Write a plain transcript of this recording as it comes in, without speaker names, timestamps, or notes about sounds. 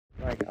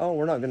Like, oh,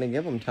 we're not going to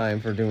give them time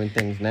for doing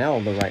things now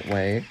the right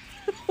way.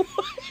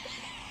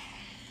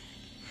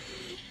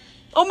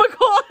 Oh my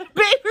god,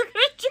 babe, you're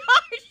gonna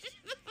charge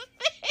the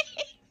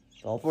thing.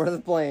 It's all for the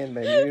plan,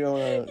 baby. You don't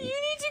You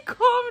need to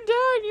calm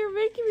down. You're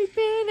making me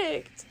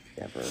panicked.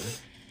 Never.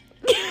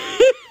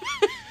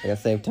 I gotta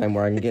save time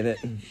where I can get it.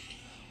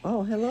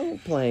 Oh, hello,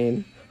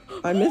 plane.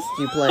 I missed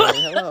you, plane.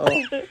 Hello.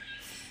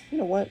 You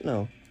know what?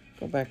 No.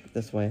 Go back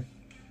this way.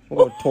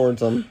 We'll go towards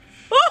them.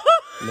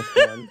 Missed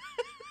one.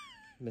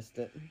 Missed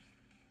it.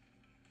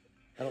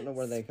 I don't know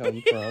where they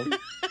come from.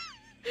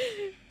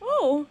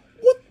 Oh.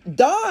 What?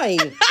 Die!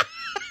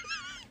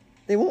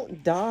 They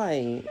won't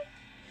die.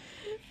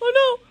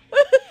 Oh no.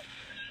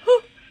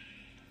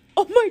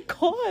 Oh my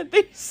god,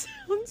 they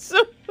sound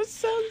so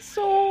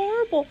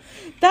horrible.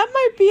 That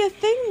might be a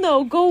thing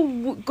though.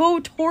 Go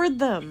toward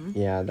them.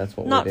 Yeah, that's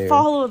what Not we do.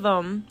 follow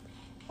them.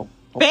 Oh.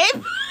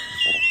 Babe.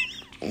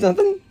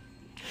 Something?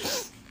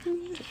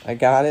 I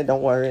got it,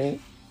 don't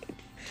worry.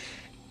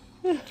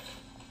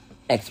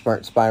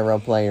 Expert Spyro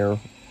player.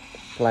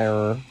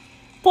 Player.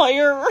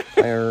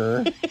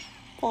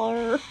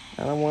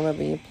 I don't want to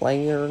be a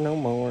player no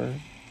more.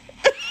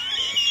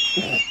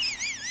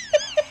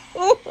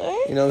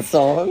 What? You know the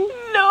song?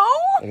 No.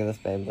 Look at this,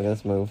 babe. Look at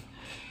this move.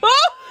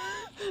 Oh,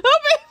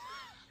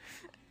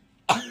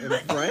 babe.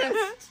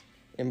 Impressed?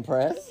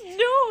 Impressed?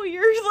 No,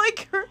 you're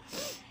like her.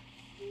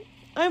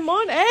 I'm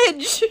on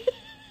edge.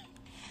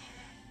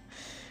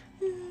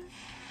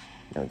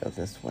 No, it goes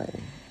this way.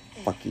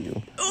 Fuck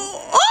you.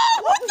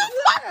 Oh, what the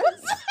fuck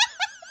was that?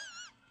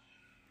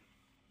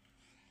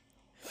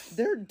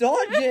 They're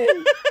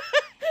dodging.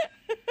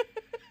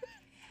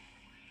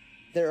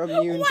 They're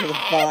immune to the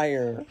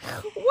fire.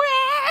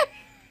 Where?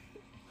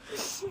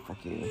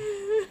 Fuck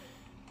you.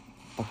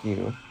 Fuck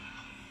you.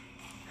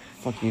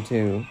 Fuck you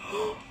too.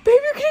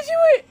 Baby, you're gonna do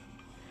it.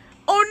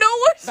 Oh no,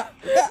 what's... No!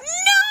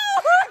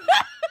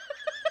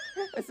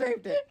 I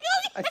saved it.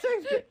 I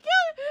saved it. Go!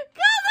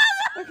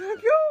 I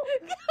gotta go.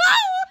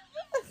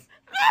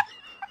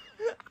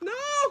 No!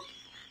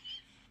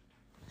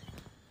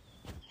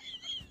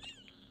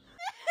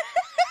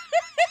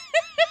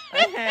 I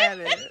had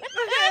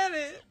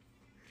it.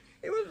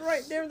 It was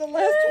right there, the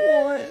last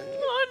one.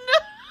 Oh no!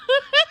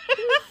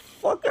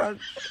 Fuck,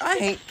 I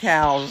hate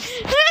cows.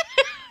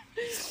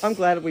 I'm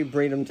glad we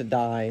breed them to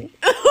die.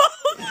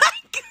 Oh my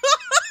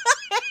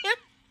god!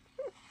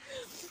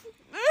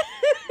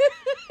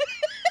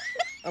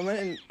 I'm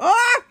in.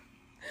 Ah!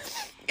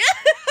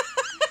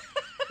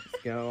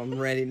 Let's go. I'm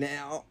ready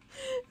now.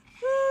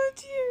 Oh,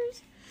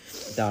 tears.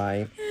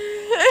 Die.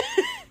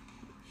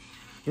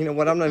 You know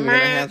what? I'm not even gonna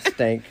have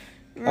steak.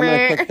 I'm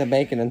gonna cook the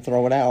bacon and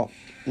throw it out.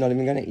 I'm not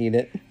even gonna eat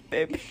it.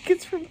 Baby,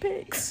 it's from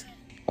pigs.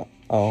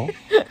 Oh.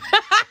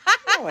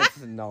 No, it's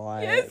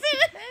not. Yes,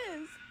 it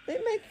is. They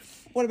make.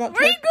 What about?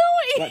 Where are you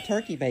going? What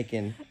turkey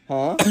bacon?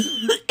 Huh?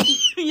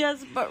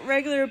 Yes, but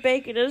regular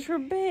bacon is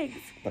from pigs.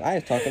 But I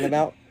was talking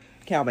about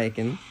cow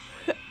bacon.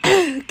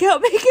 Cow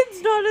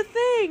bacon's not a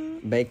thing.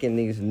 Bacon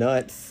these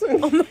nuts.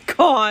 Oh my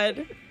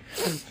god.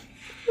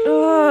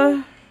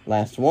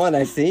 Last one.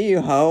 I see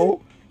you,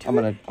 ho. I'm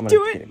gonna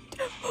do it.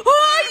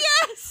 Oh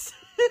yes.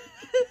 This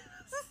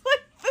is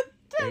like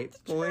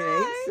the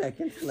 8.8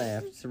 seconds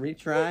left. So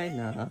retry?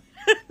 Nah.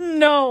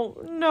 No,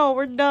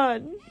 we're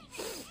done.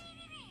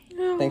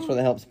 Thanks for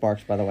the help,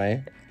 Sparks, by the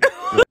way.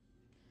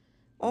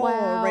 Oh,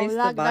 Wow. erase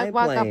the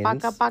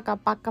biplanes.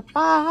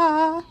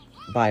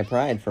 Buy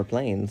pride for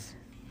planes.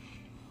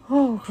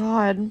 Oh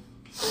god.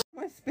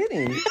 Why am I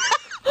spitting?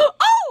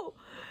 Oh!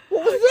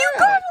 What was You that?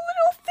 got a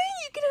little thing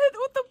you can hit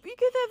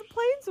the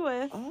planes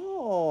with.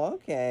 Oh,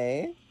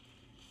 okay.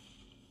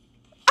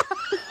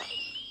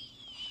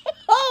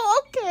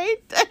 Oh, okay.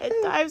 It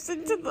dives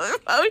into the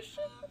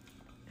ocean.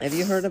 Have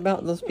you heard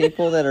about those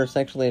people that are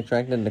sexually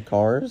attracted to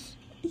cars?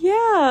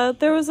 Yeah,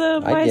 there was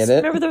a... I get it.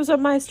 Remember there was a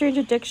My Strange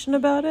Addiction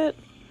about it?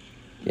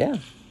 Yeah.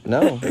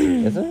 No.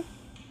 Is it?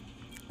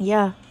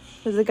 Yeah.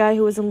 There's a guy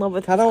who was in love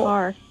with his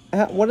car.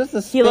 What is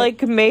the spit? He,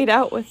 like, made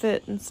out with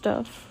it and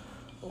stuff.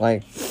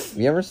 Like,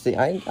 you ever see...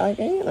 I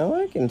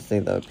can see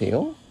the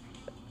appeal.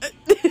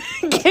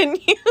 Can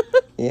you?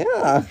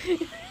 Yeah.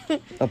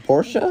 A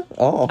Porsche?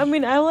 Oh. I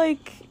mean, I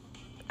like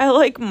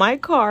my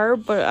car,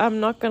 but I'm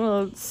not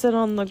gonna sit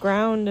on the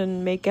ground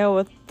and make out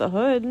with the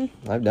hood.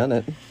 I've done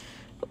it.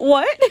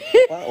 What?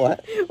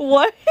 What?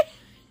 What?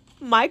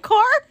 My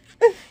car?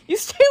 You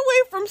stay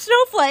away from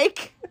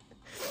Snowflake.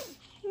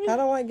 How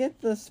do I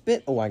get the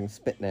spit? Oh, I can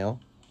spit now.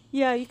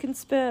 Yeah, you can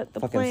spit at the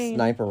Fucking plane.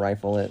 sniper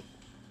rifle it.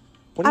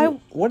 What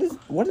am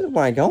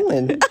I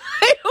going?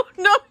 I don't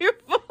know your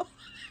fault.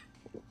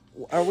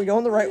 Are we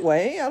going the right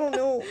way? I don't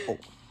know.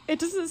 It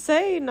doesn't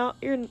say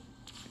you're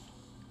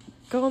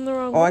going the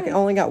wrong Oh, way. I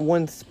only got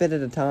one spit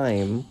at a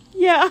time.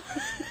 Yeah.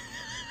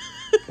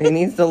 He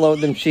needs to load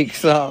them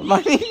cheeks up.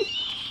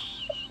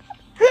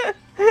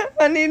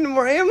 I need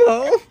more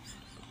ammo.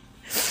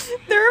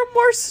 There are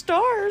more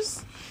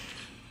stars.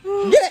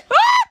 Get it!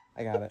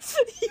 I got it.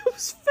 You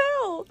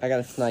fell. I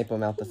gotta snipe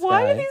them out the sky.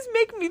 Why do these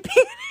make me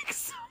panic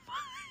so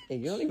much? Hey,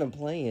 you're not even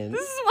playing.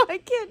 This is why I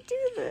can't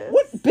do this.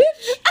 What,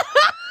 bitch?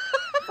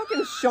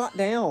 shot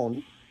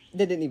down.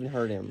 That didn't even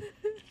hurt him.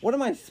 What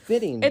am I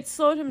spitting? It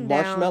slowed him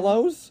down.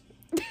 Marshmallows?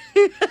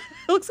 It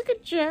looks like a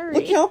cherry.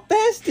 Look how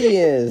fast he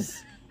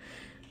is.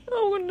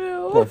 Oh,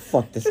 no. Oh,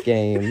 fuck this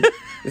game.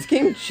 This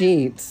game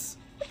cheats.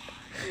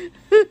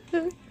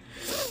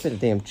 Spit a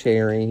damn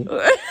cherry.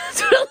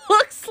 That's what it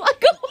looks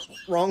like.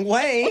 Wrong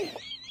way.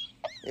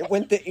 It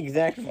went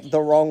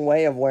the wrong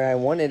way of where I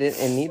wanted it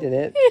and needed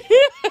it.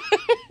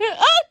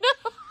 Oh,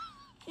 no.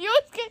 You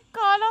always get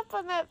caught up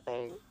on that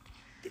thing.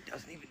 It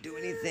doesn't even do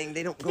anything.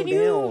 They don't go Can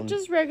down. you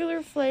just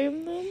regular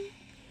flame them?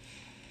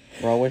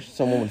 Bro, I wish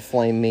someone would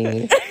flame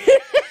me.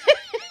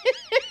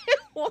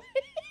 What?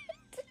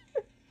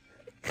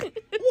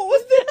 What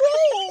was the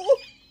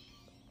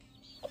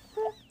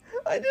roll?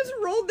 I just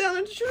rolled down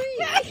a tree.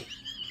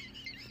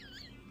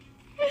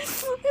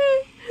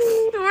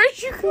 Where are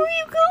you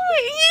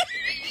going?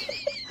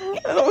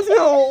 I don't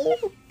know.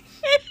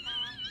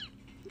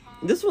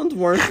 This one's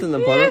worse than the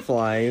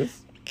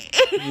butterflies.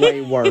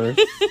 Way worse.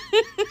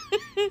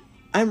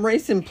 I'm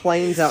racing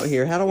planes out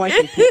here. How do I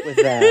compete with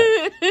that?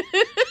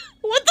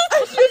 What the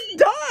I just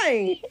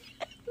die.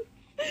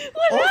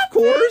 What Of happened?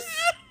 course.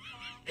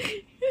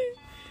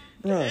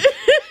 Bruh.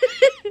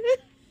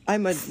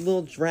 I'm a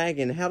little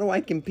dragon. How do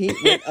I compete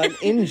with an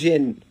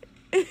engine?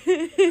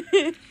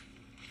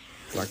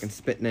 So I can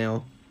spit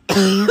now.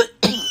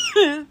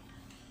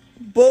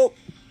 Boop.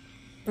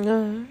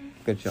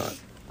 Good shot.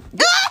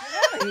 Get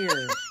out of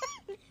here.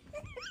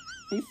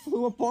 He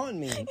flew upon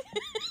me.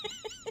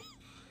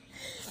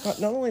 But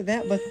not only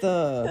that, but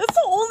the... That's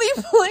the only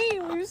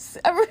plane we've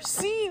ever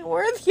seen.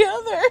 Where are the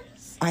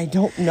others? I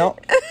don't know.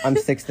 I'm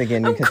sixth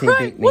again because he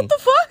crying. beat me. What the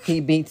fuck?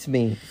 He beats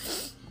me.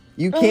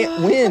 You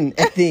can't win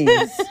at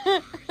these.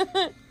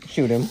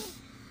 Shoot him.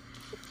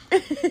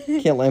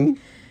 Kill him.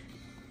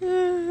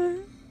 Oh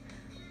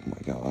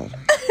my god.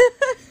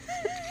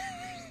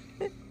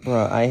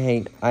 Bruh, I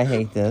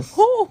hate this.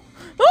 Oh,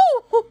 that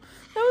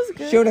was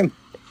good. Shoot him.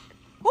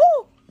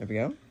 Oh. There we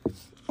go.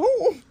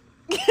 Oh.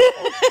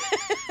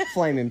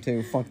 Flame him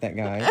too. Fuck that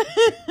guy.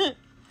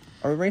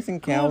 Are we racing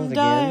cows I'm again?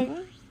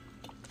 dying.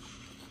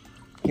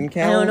 Can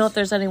cows? I don't know if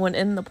there's anyone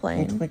in the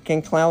plane.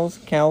 Can cows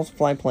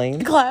fly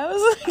planes?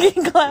 Clouds?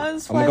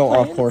 Clouds I'm fly gonna go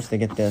planes? off course to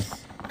get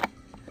this.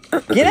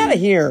 Get out of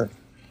here!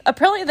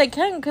 Apparently they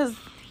can, because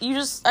I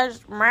just...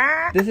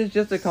 This is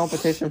just a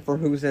competition for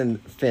who's in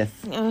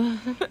fifth, and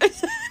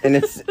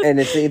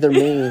it's either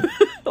me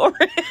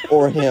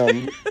or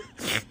him.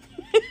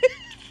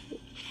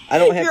 I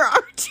don't have. Your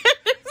arch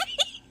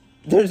enemy.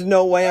 There's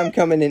no way I'm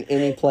coming in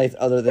any place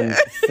other than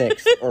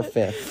sixth or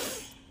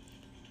fifth.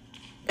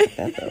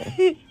 That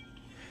though.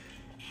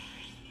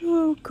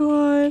 Oh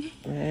god.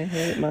 I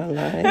hate my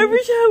life. Every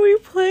time we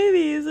play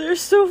these, they're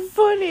so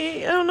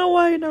funny. I don't know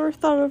why I never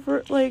thought of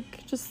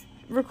just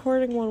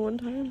recording one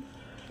time.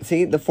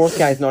 See, the fourth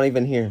guy's not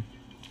even here.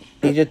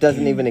 He just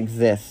doesn't even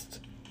exist.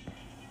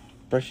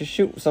 Bro, just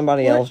shoot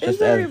somebody else Where is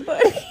just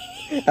everybody?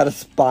 out of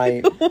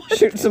spite.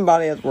 Shoot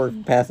somebody as we're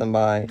passing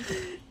by.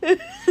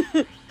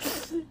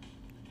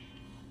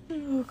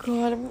 Oh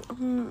god,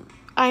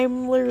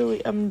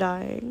 I'm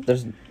dying.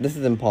 This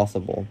is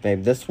impossible,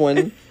 babe. This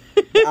one,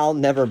 I'll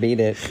never beat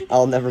it.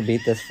 I'll never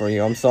beat this for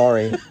you. I'm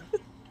sorry.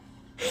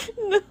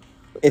 No.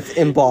 It's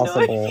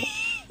impossible. No,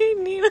 I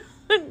need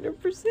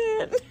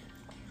 100%.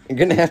 You're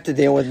gonna have to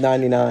deal with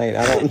 99.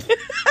 I don't...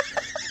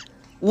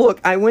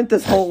 Look, I went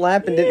this whole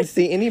lap and didn't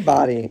see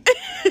anybody.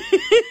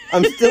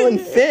 I'm still in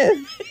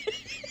fifth.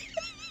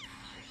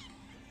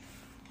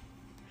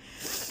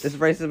 This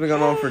race has been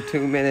going on for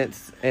 2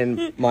 minutes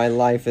and my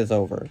life is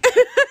over.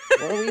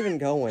 Where are we even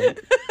going?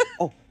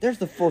 Oh, there's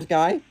the fourth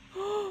guy.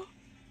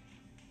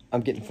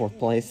 I'm getting fourth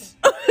place.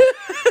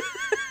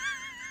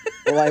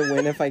 Will I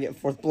win if I get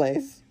fourth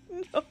place?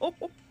 No.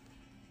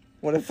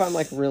 What if I'm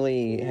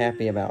really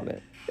happy about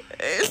it?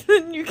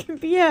 Then you can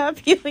be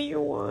happy all you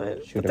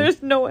want. Shoot But him.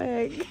 there's no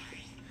egg.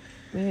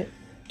 Man,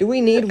 do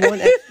we need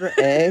one extra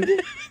egg?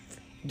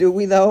 Do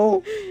we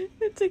though?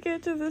 To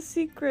get to the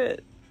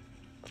secret.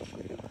 Oh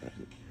my god.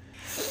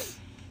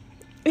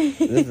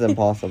 This is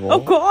impossible. Oh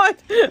god!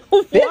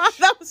 Wow, Bitch.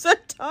 that was a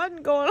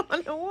ton going on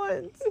at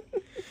once.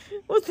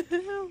 What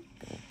the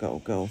hell?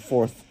 Go.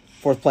 Fourth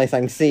place. I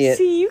can see it.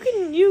 See, you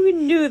can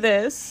do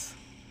this.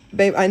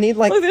 Babe, I need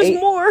Look, there's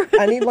more.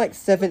 I need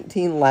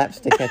 17 laps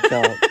to catch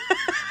up.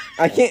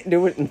 I can't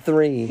do it in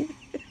 3.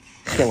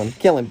 Kill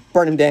him.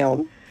 Burn him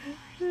down.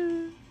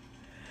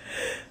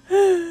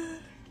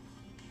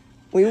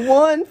 We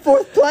won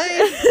 4th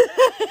place.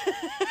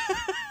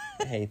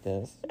 I hate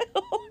this.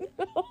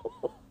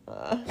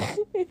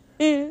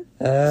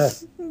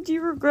 Do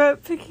you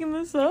regret picking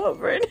this up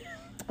right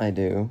now? I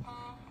do.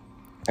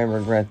 I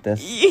regret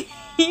this.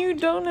 You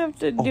don't have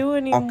to do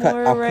any I'll cut.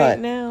 more right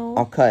now.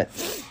 I'll cut.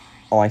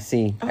 Oh, I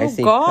see. I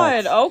see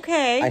God. cuts.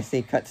 Okay. I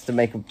see cuts to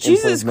make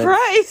Jesus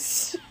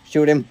improvements. Christ.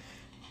 Shoot him.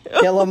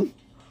 Kill him.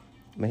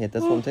 I'm gonna hit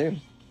this one too.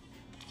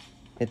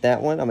 Hit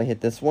that one. I'm gonna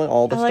hit this one.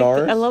 All the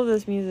stars. I love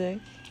this music.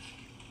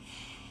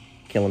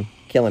 Kill him.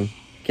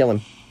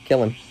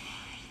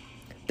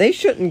 They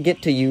shouldn't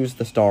get to use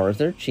the stars.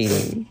 They're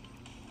cheating.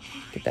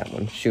 Get that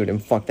one. Shoot him.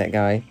 Fuck that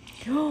guy.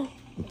 Fourth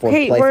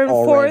Okay, place we're in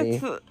already.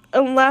 fourth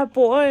on lap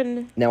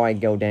 1. Now I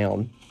go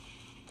down.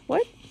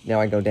 What? Now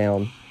I go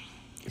down.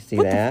 You see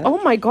What that?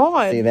 Oh my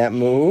god. See that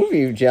move?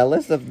 You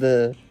jealous of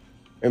the...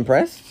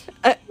 Impressed?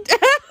 Are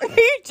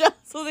you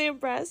jealous of the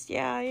impressed?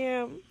 Yeah, I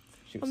am.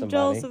 Shoot I'm somebody.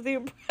 jealous of the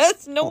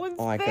impressed. No one's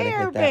I could there,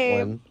 have hit that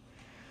babe. one.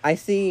 I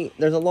see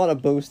there's a lot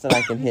of boosts that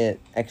I can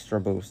hit.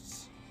 Extra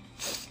boosts.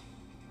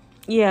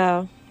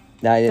 Yeah.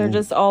 I They're didn't,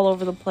 just all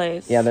over the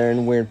place. Yeah, they're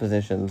in weird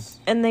positions.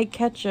 And they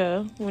catch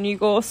you when you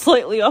go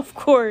slightly off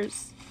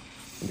course.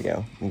 Here we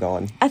go. I'm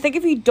going. I think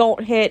if you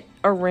don't hit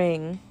a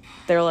ring,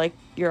 they're like,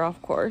 you're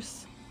off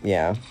course.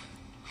 Yeah.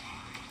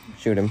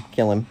 Shoot him.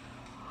 Kill him.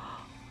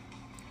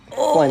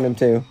 Flame him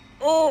too.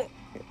 Oh,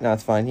 No,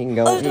 it's fine. He can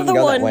go. He can Another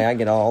go one. that way. I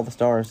get all the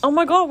stars. oh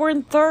my god, we're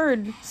in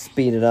third.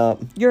 Speed it up.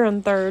 You're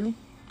in third,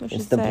 I should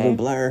It's the say. blue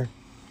blur.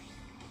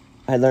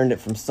 I learned it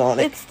from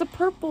Sonic. It's the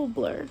purple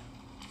blur.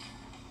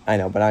 I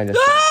know, but I just.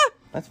 Ah!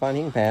 That's fine.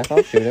 He can pass.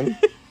 I'll shoot him.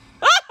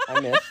 I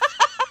missed.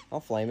 I'll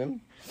flame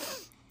him.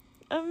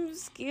 I'm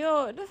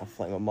scared. I'll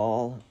flame them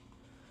all.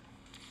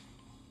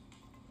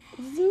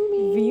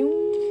 Zoomy.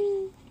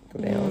 Vroom. Go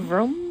down.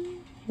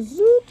 Vroom.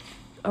 Zoop.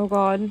 Oh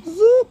god.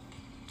 Zoop.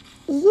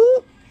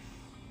 Zoop.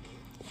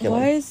 Kill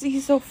Why him. is he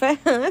so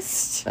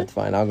fast? That's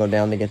fine. I'll go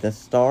down to get this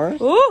star. Ooh,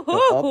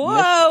 Go up,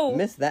 whoa!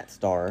 miss that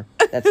star.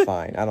 That's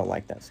fine. I don't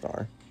like that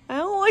star. I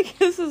don't like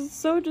this. Is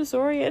so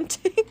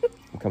disorienting.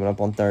 I'm coming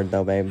up on third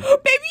though, babe. Baby,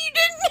 you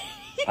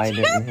didn't. I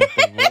didn't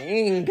hit the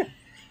ring.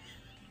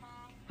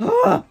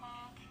 Oh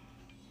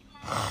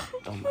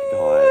my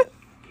god.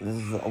 This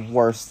is the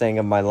worst thing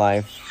of my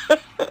life.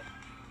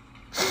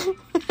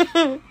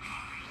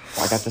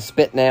 I got to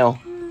spit now.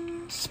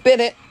 Spit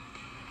it.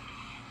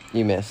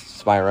 You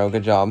missed, Spyro.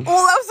 Good job.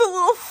 Well, that was a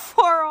little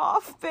far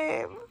off,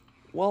 babe.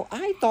 Well,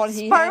 I thought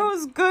he Spyro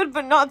was good,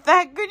 but not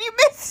that good. You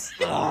missed.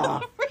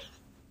 Ugh.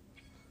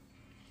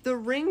 The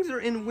rings are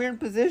in weird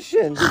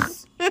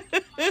positions. Okay,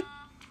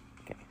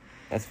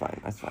 that's fine.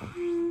 That's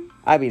fine.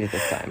 I beat it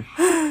this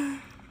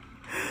time.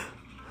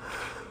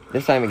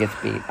 This time it gets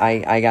beat.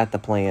 I got the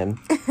plan.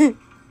 Okay,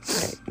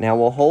 now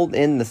we'll hold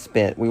in the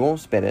spit. We won't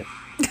spit it.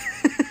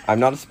 I'm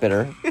not a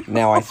spitter.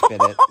 Now I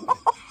spit it.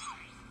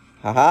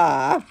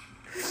 Haha.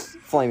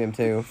 Flame him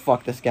too.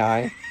 Fuck this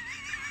guy.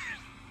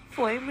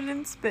 Flaming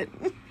and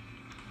spitting.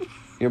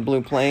 Your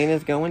blue plane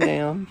is going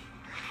down.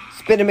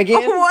 Spit him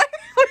again. What?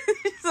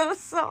 Is that a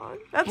song?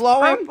 That's Blow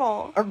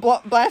purple. him. Or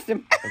blast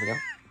him. There we go.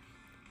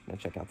 Now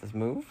check out this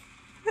move.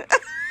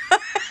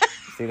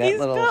 See that He's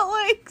little got,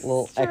 like,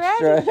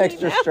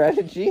 extra now.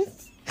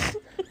 strategies?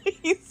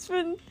 He's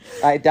been.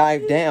 I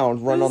dive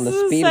down, run on the This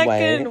is speedway.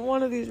 second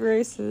one of these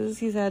races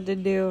he's had to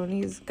do, and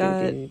he's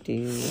got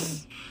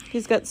strategies.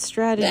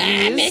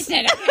 I missed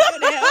it. I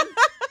can't go down.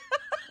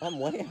 I'm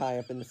way high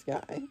up in the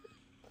sky.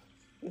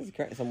 This is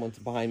crazy. Someone's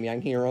behind me. I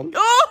can hear them.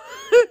 Oh!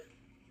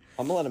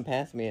 I'm gonna let him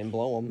pass me and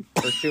blow him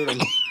or shoot him.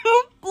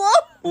 Blow?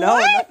 No,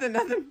 What?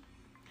 nothing.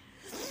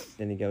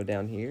 Then you go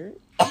down here.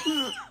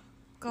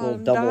 God,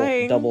 Little I'm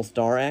dying. double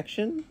star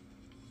action.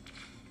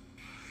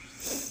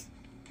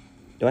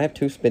 Do I have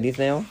 2 spitties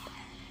now?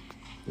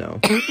 No.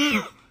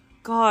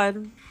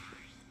 God.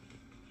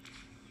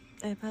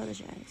 I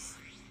apologize.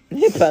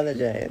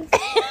 Apologize.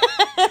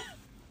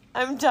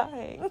 I'm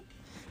dying.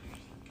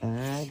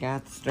 I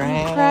got the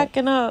I'm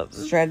cracking up.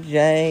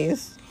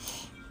 strategies.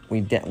 We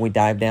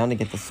dive down to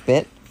get the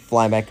spit,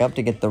 fly back up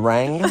to get the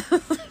ring,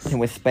 and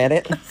we spit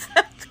it,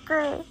 That's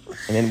gross.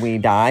 and then we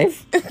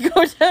dive.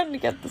 Go down to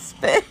get the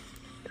spit.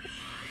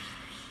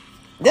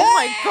 Oh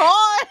my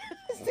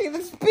god! See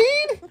the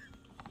speed?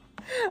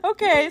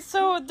 Okay,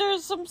 so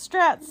there's some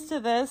strats to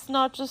this,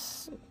 not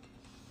just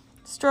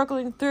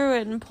struggling through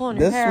it and pulling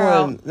your hair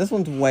out. This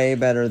one's way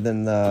better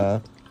than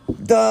the. You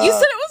said it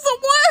was the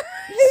worst!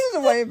 This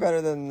is way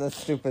better than the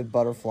stupid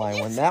butterfly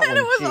one. That said one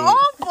it was cheats.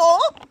 awful!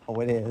 Oh,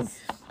 it is.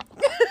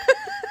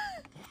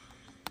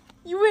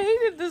 You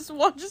hated this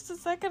one just a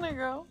second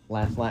ago.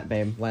 Last lap,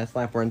 babe. Last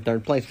lap. We're in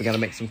third place. We gotta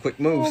make some quick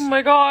moves. Oh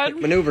my god.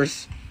 Quick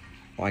maneuvers.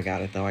 Oh, I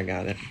got it though. I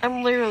got it.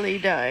 I'm literally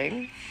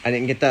dying. I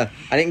didn't get the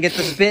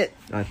spit.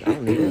 I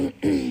don't need it.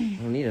 I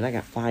don't need it. I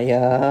got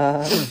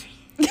fire.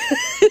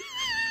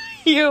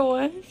 You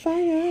what?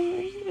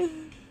 Fire.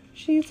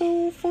 She's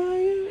on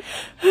fire.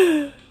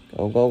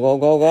 Go, go, go,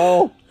 go,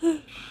 go.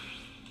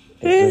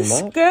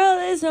 This girl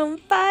is on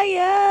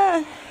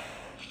fire.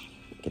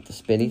 Get the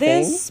spitty thing.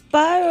 This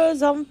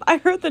Spyro's on. I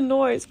heard the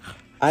noise.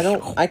 I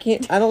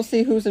don't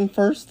see who's in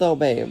first though,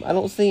 babe. I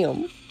don't see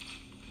them.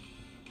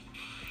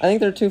 I think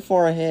they're too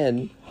far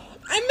ahead.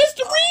 I missed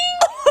a ring!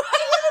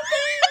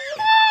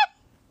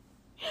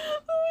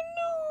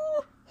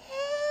 Oh no!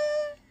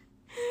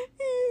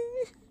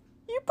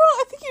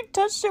 I think you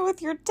touched it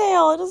with your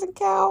tail. It doesn't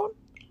count.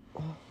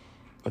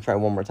 I'll try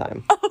one more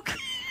time. Okay.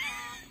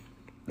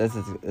 This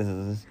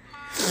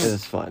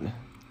is fun.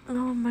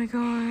 Oh my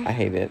god. I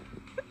hate it.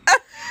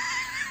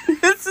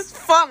 This is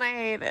fun. I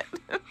hate it.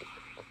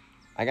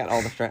 I got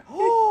all the strat.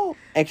 Oh,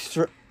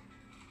 extra.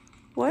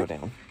 What? Go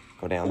down.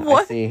 Go down.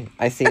 What?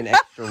 I see an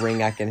extra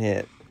ring I can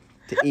hit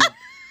to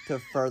to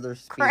further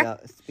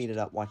speed it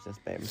up, watch this,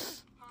 babe.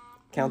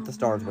 Count the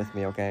stars with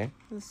me, okay?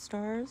 The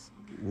stars?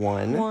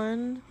 1.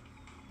 1.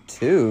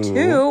 2. 2?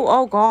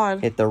 Oh,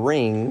 God. Hit the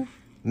ring.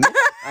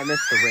 I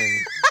missed the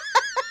ring.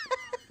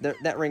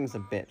 That ring's a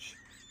bitch.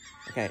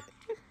 Okay.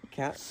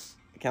 Count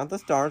the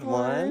stars.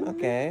 1.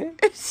 Okay.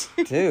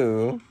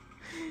 2.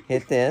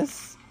 Hit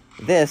this.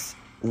 This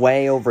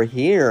way over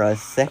here. A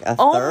third.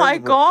 Oh, my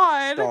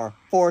God. Star.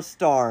 4th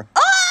star.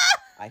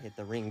 I hit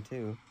the ring,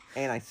 too.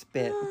 And I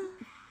spit.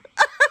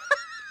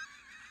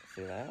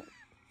 See that?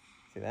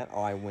 See that?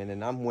 Oh, I win,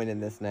 and I'm winning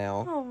this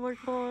now. Oh, my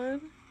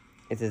God.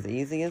 It's as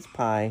easy as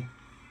pie.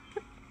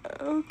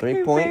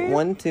 Okay,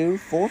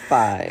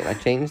 3.1245. I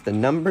changed the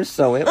numbers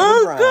so it would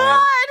rhyme. Oh,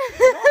 God!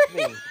 Get off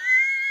me.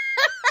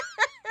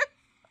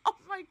 Oh,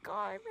 my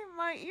God. I made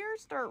my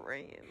ears start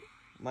ringing.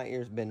 My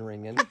ear's been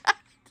ringing.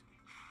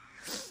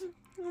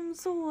 I'm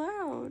so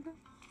loud.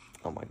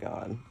 Oh, my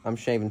God. I'm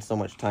shaving so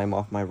much time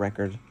off my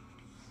record.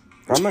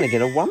 I'm going to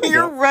get a woman.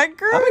 Your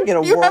record? I'm going to get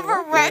a You world have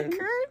a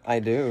record? I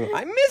do.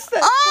 I miss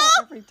that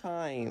part every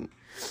time.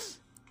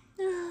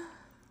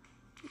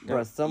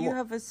 Bruh, You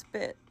have a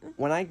spit.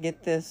 when I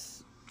get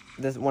this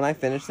when I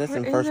finish this Where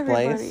in is first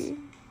place, everybody?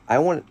 I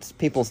want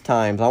people's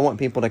times. I want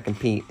people to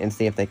compete and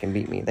see if they can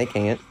beat me. They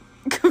can't.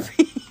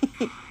 Compete.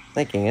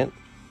 They can't.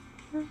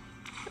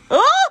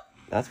 Oh!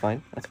 That's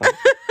fine. That's fine.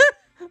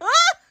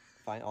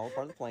 Fine. All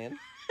part of the plan.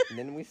 And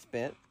then we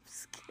spit. I'm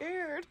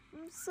scared.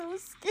 I'm so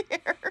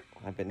scared.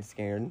 I've been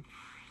scared.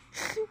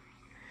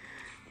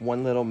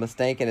 One little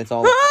mistake and it's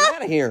all... Get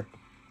out of here.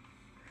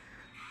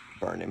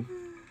 Burn him.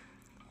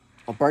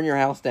 I'll burn your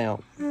house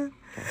down. Okay.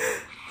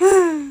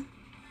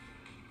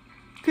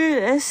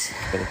 Goodness.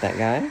 Spit at that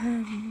guy.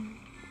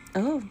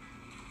 Oh.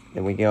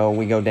 Then we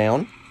go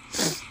down.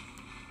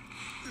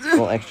 A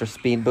little extra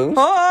speed boost.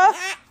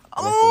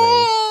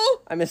 Oh!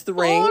 I missed the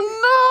ring.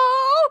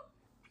 Oh,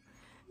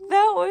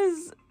 no!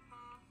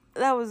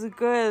 That was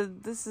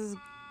good.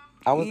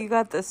 You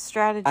got the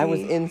strategy. I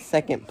was in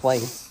second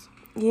place.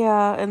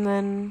 Yeah, and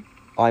then...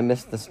 Oh, I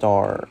missed the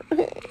star.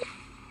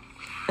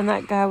 And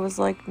that guy was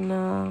like,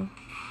 nah.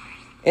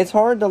 It's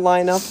hard to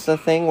line up the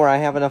thing where I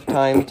have enough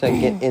time to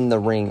get in the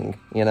ring,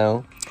 you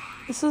know?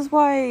 This is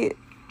why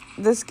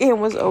this game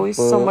was always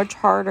so much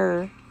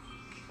harder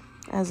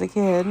as a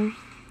kid.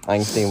 I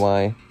can see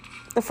why.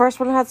 The first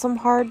one had some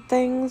hard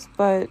things,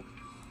 but...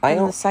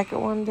 And the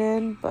second one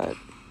did, but...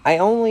 I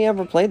only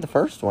ever played the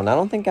first one.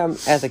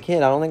 As a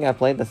kid, I don't think I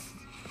played the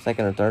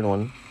second or third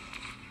one.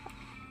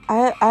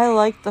 I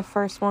liked the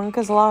first one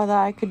because a lot of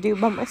that I could do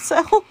by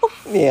myself.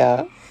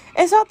 Yeah.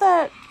 It's not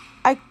that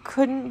I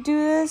couldn't do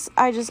this.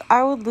 I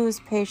would lose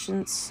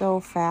patience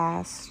so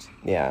fast.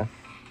 Yeah.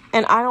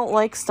 And I don't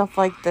like stuff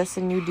like this,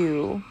 and you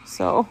do,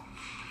 so...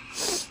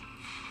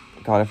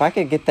 God, if I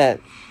could get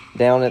that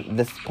down at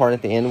this part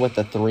at the end with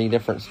the 3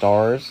 different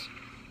stars...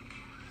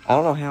 I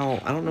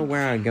don't know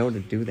where I'd go to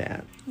do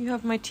that. You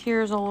have my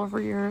tears all over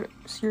your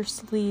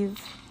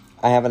sleeve.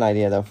 I have an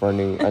idea, though, for a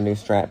new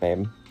strat,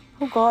 babe.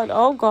 Oh, God.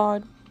 Oh,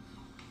 God.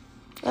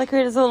 I like how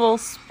he does a little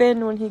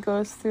spin when he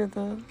goes through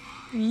the...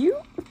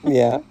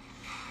 Yeah.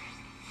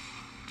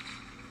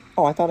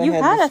 Oh, I thought I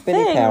had the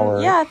spinny thing.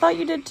 power. Yeah, I thought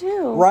you did,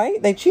 too.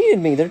 Right? They cheated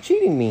me. They're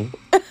cheating me.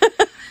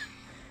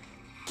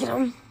 Get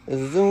him.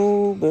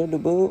 Zoom,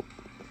 boo.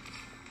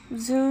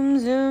 Zoom,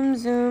 zoom,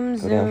 zoom,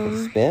 Go down for the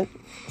zoom. spit.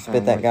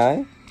 Spit that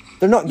guy.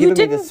 They're not giving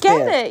me the spit. You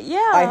didn't get it,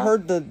 yeah. I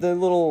heard the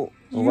little...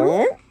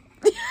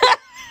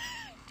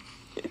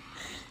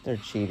 They're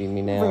cheating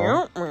me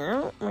now.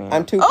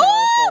 I'm too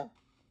powerful.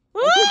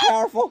 I'm too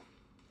powerful.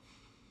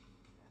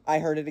 I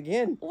heard it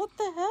again. What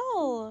the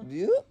hell?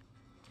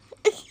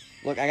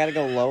 Look, I gotta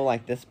go low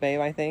like this,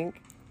 babe, I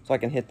think. So I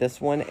can hit this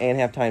one and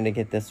have time to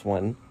get this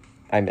one.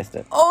 I missed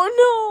it.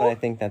 Oh, no. But I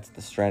think that's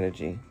the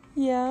strategy.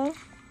 Yeah. Look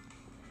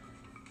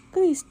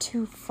at these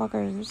 2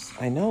 fuckers.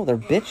 I know, they're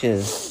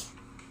bitches.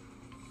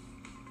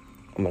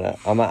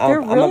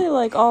 They're really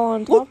like all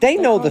on top. Look, they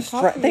know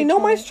they know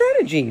my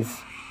strategies.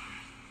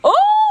 Oh!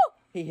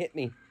 He hit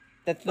me.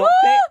 That's not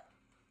fair.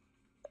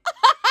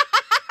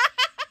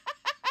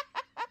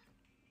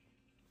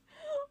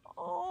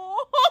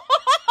 Oh.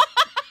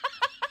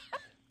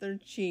 They're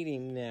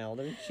cheating now.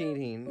 They're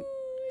cheating.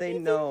 They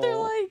know. They're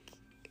like...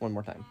 One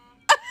more time.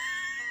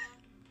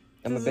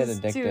 I'm a bit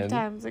addicted. 2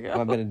 times ago.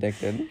 I'm a bit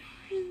addicted.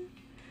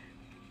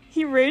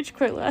 He rage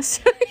quit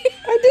last time.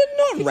 I did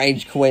not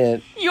rage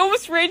quit. You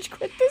almost rage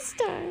quit this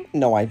time.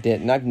 No, I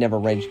didn't. I've never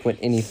rage quit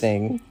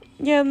anything.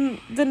 Yeah, and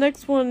the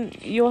next one,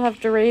 you'll have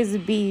to raise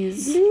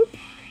bees.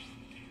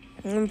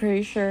 I'm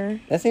pretty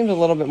sure. That seems a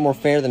little bit more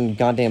fair than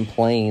goddamn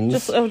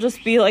planes. It'll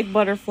just be like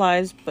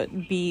butterflies,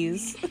 but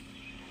bees.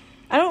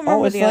 I don't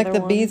remember it's the like other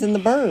the bees and the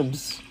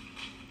burbs.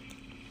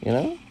 You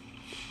know?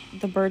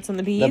 The birds and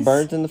the bees? The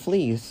birds and the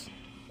fleas.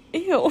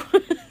 Ew.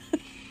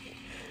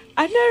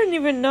 I don't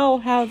even know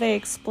how they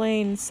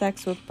explain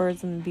sex with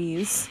birds and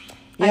bees.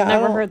 Yeah, I've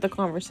never heard the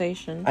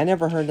conversation. I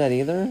never heard that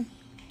either.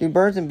 Do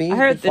birds and bees I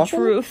heard the fucking?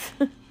 truth.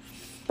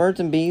 Birds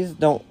and bees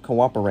don't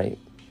cooperate,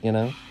 you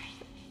know?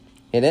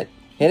 Hit it.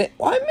 Hit it.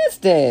 Oh, I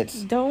missed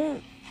it.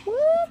 Don't.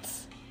 What?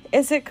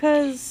 Is it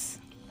because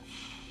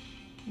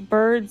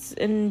birds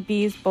and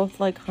bees both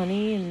like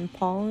honey and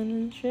pollen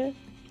and shit?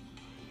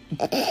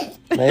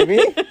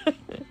 Maybe?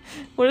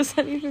 What does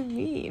that even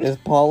mean? Is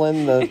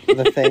pollen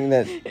the thing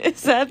that...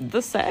 Is that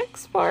the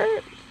sex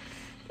part?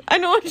 I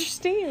don't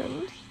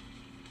understand.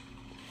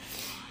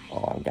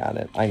 Oh, I got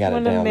it. I got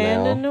when it down now. When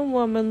a man and a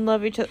woman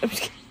love each other... I'm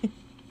just kidding.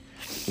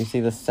 You see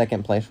the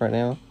second place right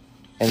now?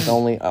 And it's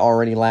only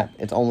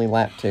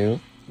lap 2.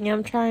 Yeah,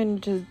 I'm trying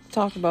to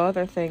talk about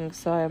other things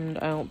so I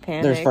don't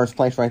panic. There's first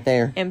place right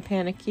there. And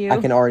panic you. I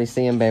can already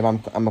see him, babe.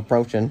 I'm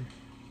approaching.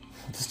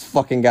 This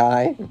fucking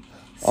guy.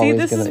 See,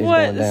 this is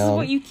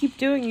what you keep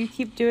doing. You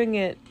keep doing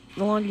it.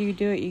 The longer you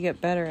do it, you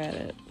get better at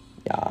it.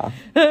 Yeah.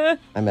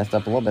 I messed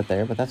up a little bit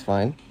there, but that's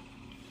fine.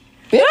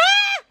 Bitch!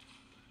 Ah!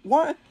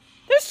 What?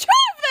 There's 2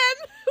 of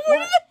them! Where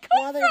did they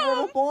come Why they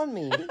run up on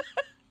me?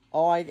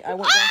 Oh, I went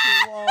down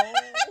too low.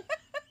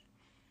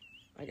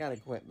 I gotta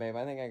quit, babe.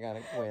 I think I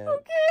gotta quit.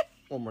 Okay.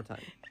 One more time.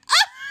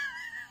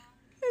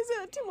 Is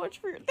that too much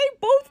for you? They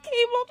both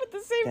came up at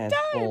the same That's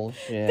time.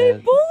 Bullshit. They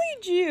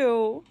bullied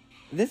you.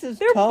 They're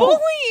tough.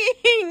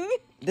 Bullying.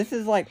 This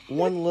is like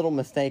one little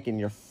mistake and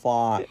you're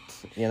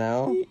fucked, you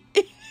know?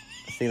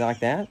 See, like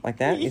that? Like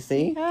that? You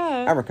see?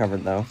 Yeah. I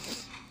recovered, though.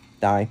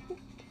 Die.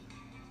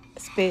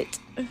 Spit.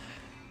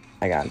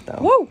 I got it, though.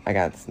 Woo! I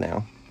got this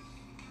now.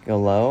 Go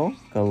low.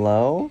 Go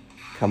low.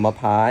 Come up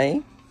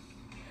high.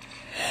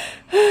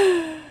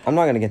 I'm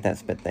not going to get that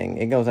spit thing.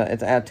 It goes out.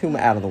 It's too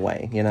out of the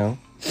way, you know?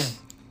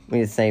 We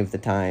need to save the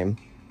time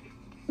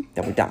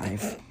that we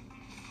dive.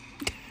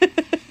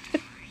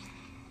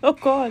 Oh,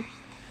 God.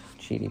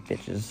 Cheaty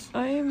bitches.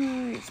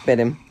 I'm... Spit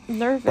him.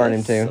 Nervous. Burn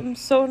him, too. I'm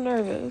so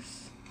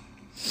nervous.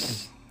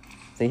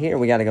 See, here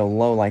we got to go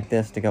low like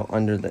this to go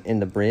in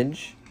the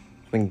bridge.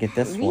 So we can get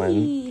this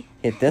one.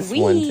 Hit this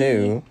one,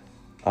 too.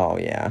 Oh,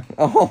 yeah.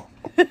 Oh.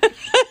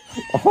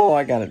 Oh,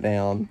 I got it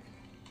down.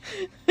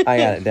 I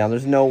got it down.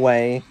 There's no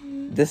way.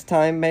 This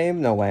time, babe,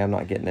 no way. I'm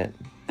not getting it.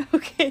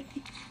 Okay.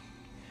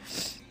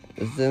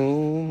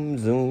 Zoom,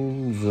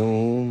 zoom,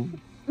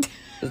 zoom.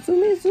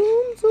 Zoomy,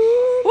 zoom,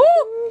 zoom. Woo!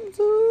 Zoom,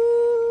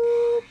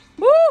 zoom.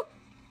 Woo!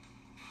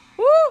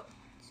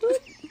 Woo!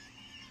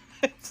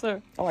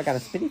 Sorry. Oh, I got a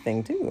spitty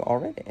thing, too,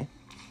 already.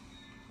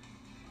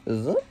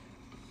 Zoop.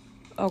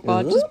 Oh,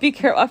 God. Just be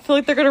careful. I feel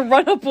like they're going to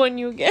run up on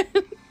you again.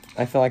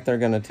 I feel like they're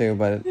going to, too,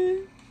 but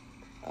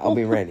I'll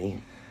be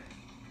ready.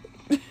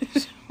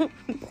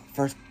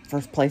 First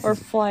place. Or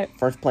fly.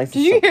 First place.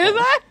 Did you hear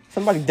that?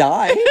 Somebody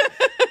died.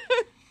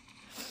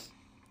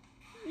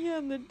 Yeah,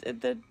 and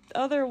the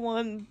other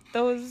one,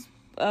 those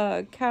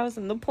cows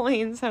in the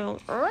plains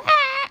sound.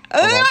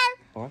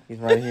 Oh, he's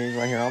right here. He's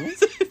right here on me.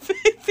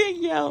 They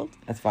yelled.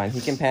 That's fine.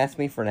 He can pass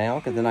me for now,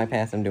 because then I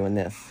pass him doing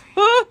this.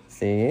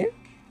 See?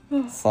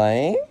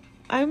 Slay.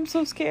 I'm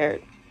so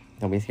scared.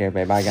 Don't be scared,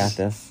 babe. I got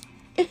this.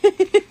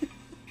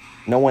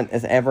 No one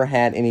has ever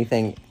had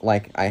anything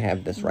like I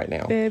have this right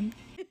now. Babe.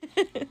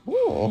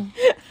 Ooh.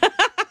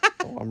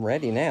 Oh, I'm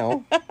ready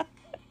now.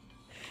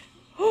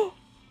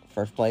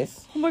 First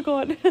place. Oh my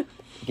God.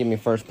 Give me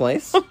first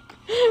place.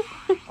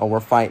 Oh, we're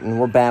fighting.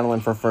 We're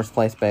battling for first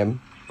place, babe.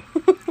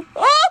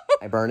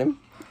 I burn him.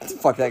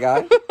 Fuck that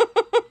guy.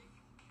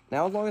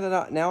 Now as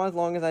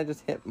long as I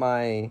just hit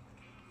my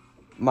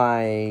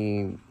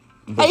I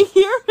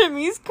hear him.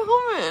 He's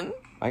coming.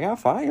 I got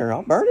fire.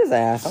 I'll burn his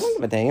ass. I don't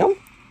give a damn.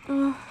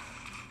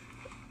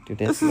 Dude,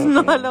 this is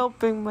not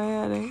helping my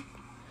headache.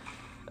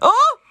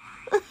 Oh!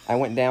 I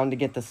went down to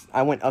get this.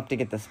 I went up to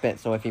get the spit.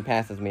 So if he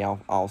passes me,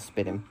 I'll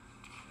spit him.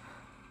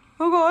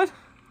 Oh God!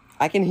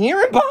 I can hear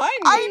him behind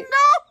me. I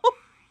know.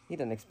 He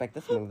didn't expect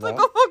this move It's though. like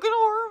a fucking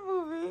horror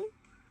movie.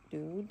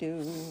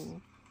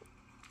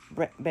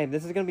 Babe,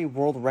 this is gonna be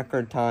world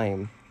record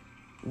time.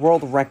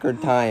 World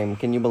record time.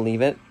 Can you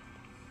believe it?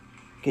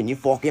 Can you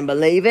fucking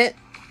believe it?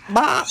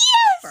 Bah! Yes!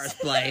 First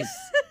place.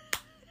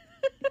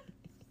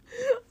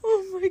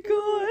 Oh my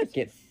God!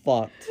 Get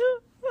fucked.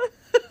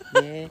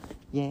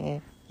 Yeah.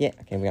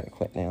 Okay, we gotta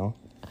quit now.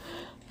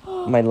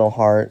 My little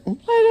heart. I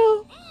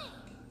know.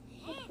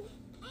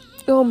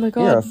 Oh my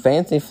God. You're a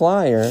fancy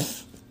flyer.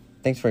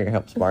 Thanks for your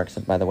help, Sparks,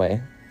 by the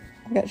way.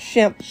 I got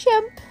Shemp.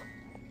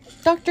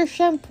 Dr.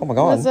 Shemp. Oh my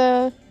God. Was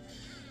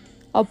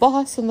a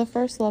boss in the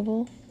first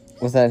level.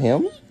 Was that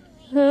him?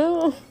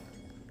 Oh.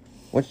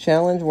 Which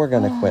challenge? We're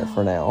gonna quit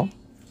for now.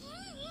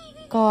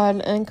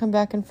 God, and come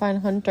back and find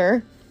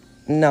Hunter.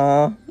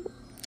 Nah.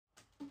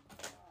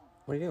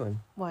 What are you doing?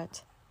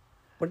 What?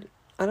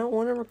 I don't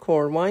want to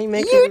record. Why are you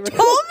making You me record?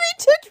 told me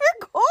to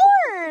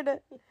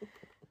record!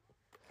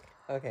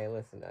 Okay,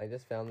 listen. I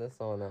just found this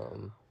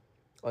on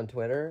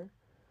Twitter.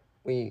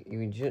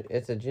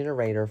 It's a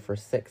generator for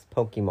 6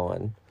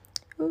 Pokemon.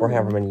 Ooh. Or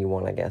however many you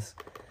want, I guess.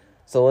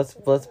 So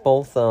let's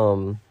both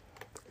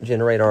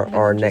generate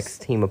our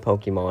next team of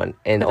Pokemon,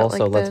 and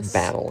also like let's this.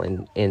 battle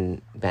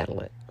and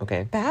battle it.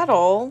 Okay.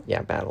 Battle?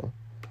 Yeah, battle.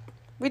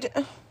 We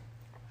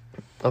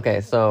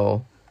Okay,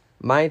 so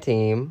my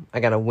team,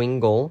 I got a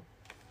Wingull.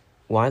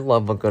 Well, I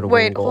love a good Wingull.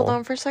 Wait, hold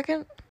on for a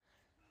second.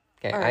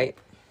 Okay, All right.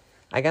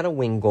 I got a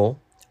Wingull.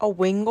 A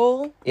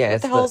wingle? Yeah,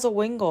 What the hell is a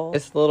wingle?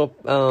 It's the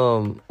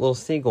little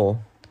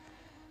seagull.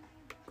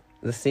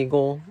 The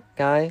seagull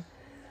guy.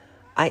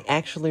 I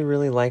actually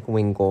really like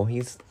Wingle.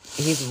 He's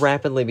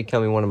rapidly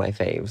becoming one of my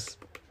faves.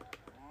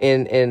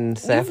 In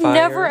Sapphire. You've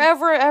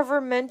never, ever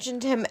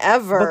mentioned him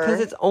ever. Because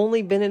it's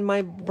only been in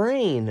my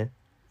brain.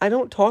 I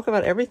don't talk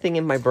about everything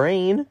in my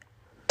brain.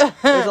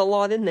 There's a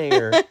lot in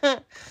there.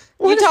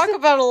 You talk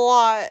about a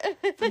lot.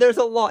 There's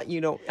a lot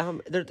you don't...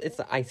 it's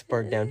an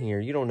iceberg down here.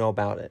 You don't know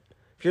about it.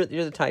 If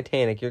you're the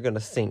Titanic, you're going to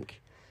sink.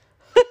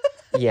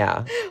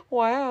 Yeah.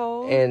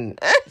 Wow. And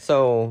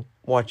so,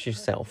 watch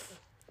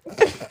yourself.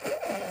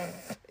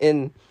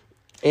 In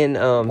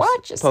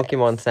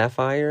Pokemon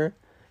Sapphire,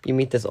 you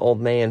meet this old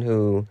man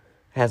who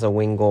has a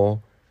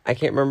Wingle. I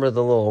can't remember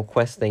the little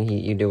quest thing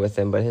you do with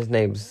him, but his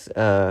name's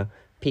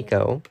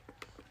Pico.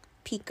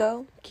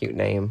 Pico? Cute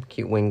name.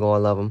 Cute Wingle. I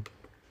love him.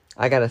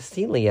 I got a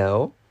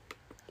Celio.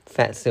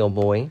 Fat Seal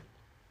Boy.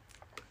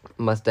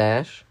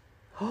 Mustache.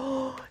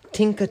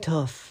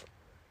 Tinkatuff.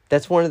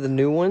 That's one of the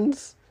new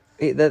ones.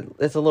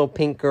 That's a little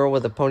pink girl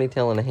with a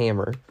ponytail and a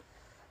hammer.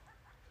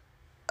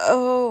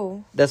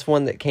 Oh. That's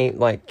one that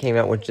came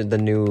out with the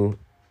new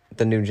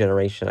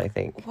generation, I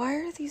think. Why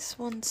are these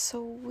ones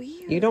so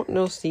weird? You don't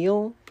know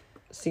Celio?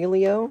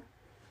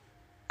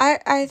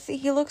 I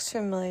think he looks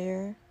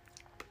familiar.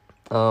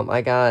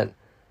 I got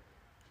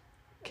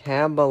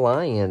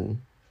Cobalion.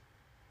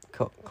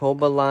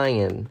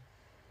 Cobalion.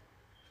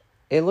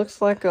 It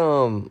looks like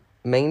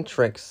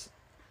Matrix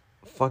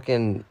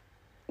fucking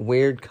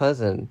weird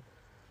cousin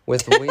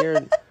with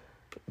weird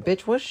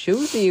bitch, what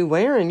shoes are you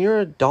wearing? You're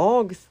a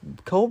dog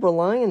Cobra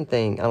Lion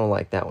thing. I don't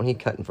like that one. He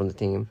cutting from the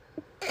team.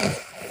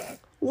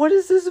 What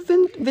is this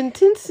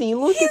Vincenzi?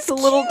 Look, it's a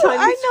little cute.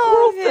 tiny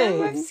squirrel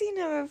thing. I've seen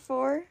him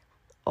before.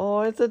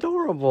 Oh, it's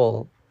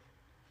adorable.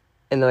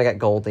 And then I got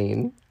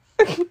Goldeen.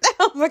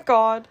 Oh my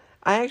god.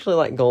 I actually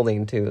like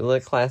Goldeen too. The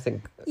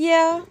classic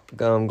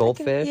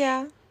goldfish.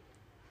 Yeah.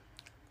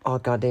 Oh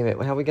god damn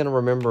it. How are we gonna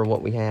remember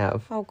what we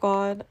have? Oh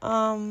god.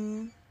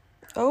 Oh,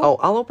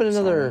 I'll open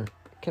another.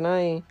 Can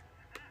I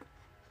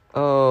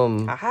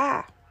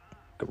Aha.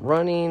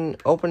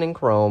 Opening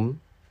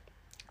Chrome.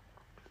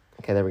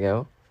 Okay, there we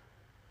go.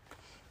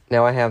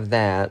 Now I have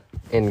that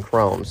in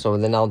Chrome, so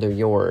then I'll do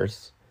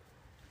yours.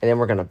 And then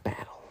we're gonna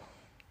battle.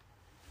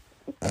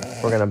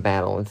 We're gonna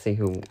battle and see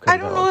who I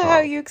don't know how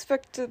you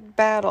expect to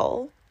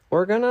battle.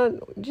 We're gonna...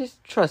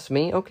 Just trust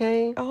me,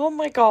 okay? Oh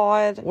my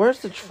god. Where's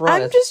the trust?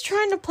 I'm just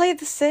trying to play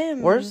The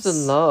Sims. Where's the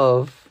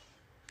love?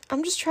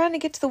 I'm just trying to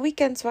get to the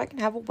weekend so I can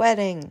have a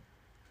wedding.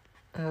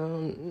 I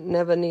don't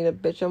never need a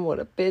bitch. I'm what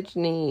a bitch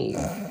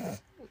needs.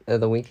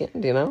 The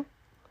weekend, you know?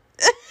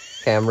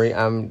 Okay,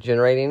 I'm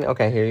generating.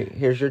 Okay,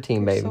 here's your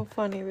team, baby. So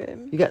funny,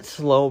 babe. You got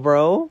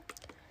Slowbro.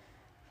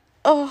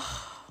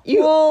 Oh,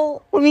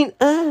 well... What do you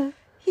mean,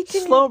 He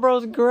can...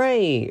 Slowbro's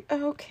great.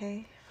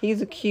 Okay.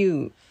 He's a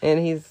cute,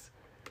 and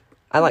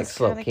I like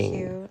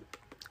Slowking.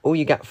 Oh,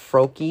 you got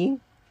Froakie.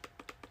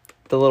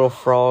 The little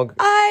frog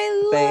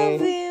I thing.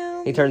 love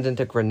him. He turns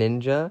into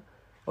Greninja.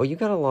 Oh, you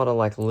got a lot of,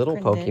 little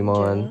Greninja.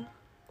 Pokemon.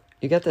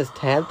 You got this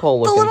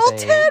tadpole-looking thing. The little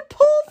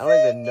tadpole thing. I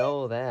don't even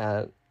know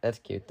that. That's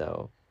cute,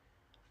 though.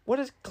 What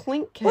is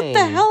Clink What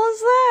the hell is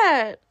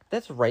that?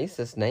 That's a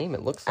racist name,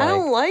 it looks like. I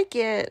don't like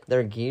it.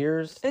 Their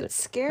gears. It's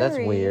scary. That's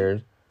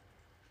weird.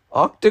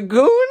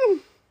 Octagoon?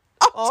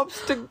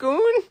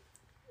 Obstagoon?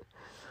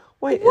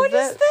 Wait, what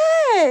is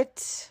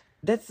that?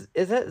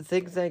 Is that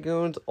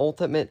Zigzagoon's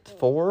ultimate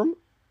form?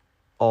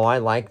 Oh, I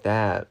like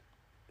that.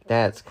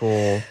 That's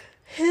cool.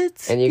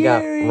 It's and you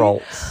scary. got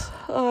Ralts.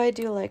 Oh, I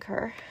do like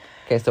her.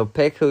 Okay, so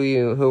pick who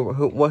you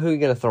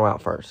gonna throw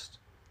out first.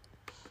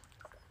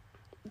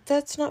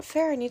 That's not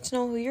fair. I need to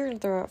know who you're gonna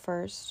throw out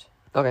first.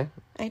 Okay.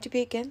 I need to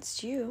be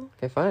against you.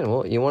 Okay, fine.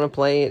 Well, you want to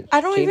play? I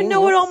don't even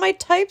know what all my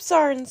types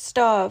are and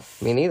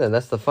stuff. Me neither.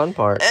 That's the fun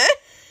part.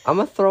 I'm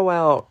gonna throw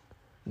out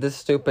this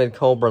stupid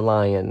Cobra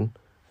Lion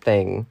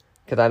thing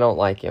because I don't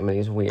like him and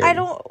he's weird. I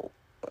don't.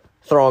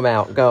 Throw him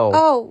out. Go.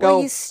 Oh, go.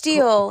 Well, he's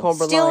steel.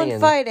 Cobra Steel Lion. and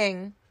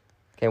fighting.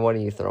 Okay, what are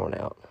you throwing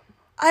out?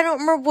 I don't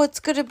remember what's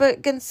good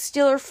against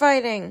steel or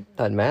fighting.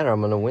 Doesn't matter. I'm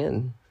gonna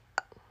win.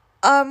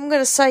 I'm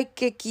gonna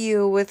psychic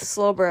you with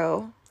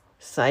Slowbro.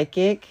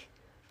 Psychic?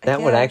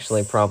 That would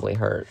actually probably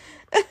hurt.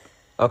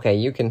 Okay,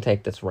 you can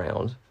take this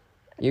round.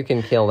 You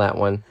can kill that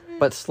one.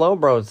 But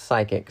Slowbro's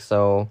psychic,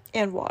 so...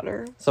 And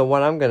water. So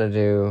what I'm gonna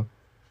do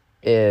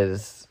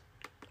is...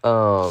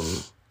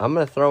 I'm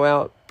gonna throw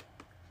out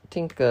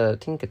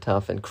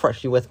Tinkatuff and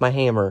crush you with my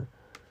hammer.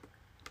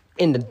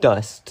 In the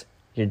dust.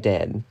 You're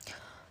dead.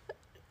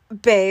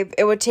 Babe,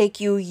 it would take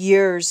you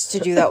years to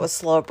do that with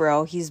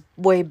Slowbro. He's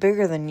way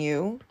bigger than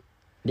you.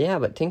 Yeah,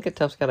 but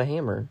Tinkatuff's got a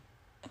hammer.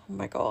 Oh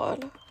my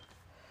god.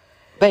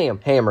 Bam!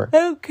 Hammer. I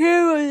don't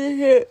care what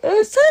it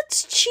is.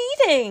 That's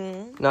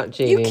cheating. Not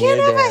cheating. You can't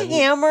You're have dead. a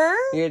hammer.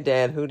 You're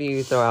dead. Who do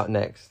you throw out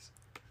next?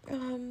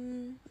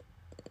 You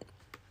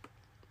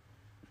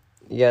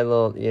got a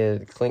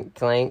little... clink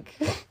clank.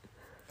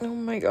 Oh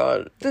my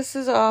god. This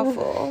is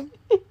awful.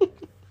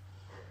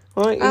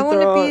 Why don't you I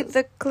want throw to be out...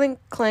 the clink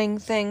clang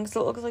thing,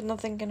 so it looks like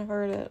nothing can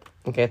hurt it.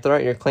 Okay, throw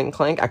out your clink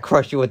clank. I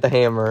crush you with the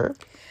hammer.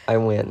 I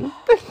win.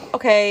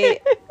 Okay.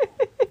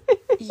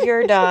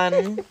 You're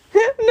done.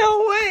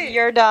 No way.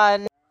 You're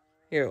done.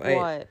 Here, wait.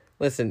 What?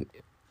 Listen,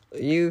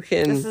 you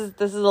can... This is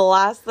the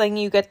last thing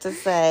you get to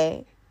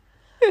say.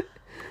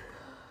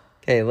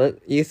 Okay,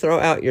 you throw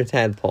out your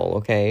tadpole,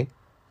 okay?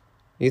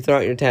 You throw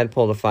out your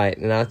tadpole to fight,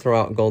 and I throw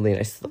out Goldie,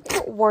 and I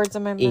Put words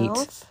in my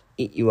mouth.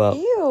 Eat you up.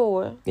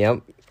 Ew.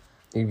 Yep.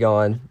 You're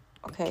gone.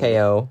 Okay.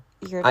 KO.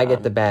 You're I done.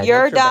 get the badge.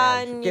 You're What's your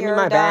done. badge? Give You're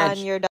me my done. badge.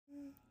 You're done.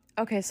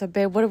 Okay, so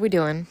babe, what are we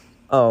doing?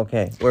 Oh,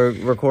 okay. We're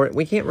recording.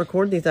 We can't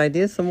record these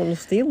ideas. Someone will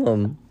steal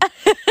them.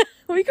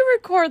 We can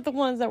record the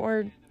ones that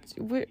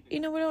we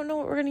don't know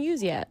what we're gonna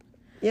use yet.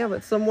 Yeah,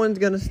 but someone's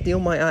gonna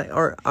steal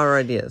our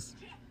ideas.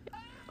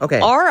 Okay.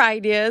 Our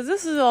ideas.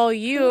 This is all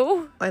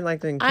you. I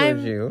like to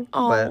encourage you,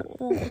 but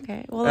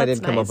okay. Well, I that's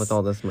didn't come up nice. with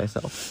all this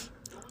myself.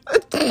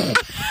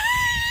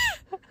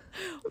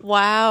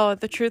 Wow,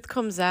 the truth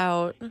comes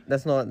out.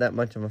 That's not that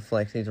much of a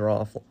flex. These are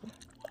awful.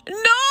 No.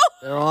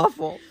 They're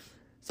awful.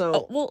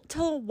 So, Well,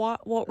 tell them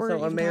what we're so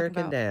even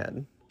American talking about.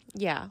 Dad.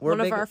 Yeah, We're one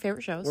big- of our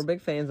favorite shows. We're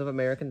big fans of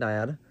American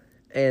Dad,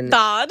 and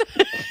Dad.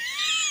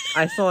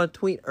 I saw a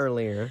tweet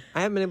earlier.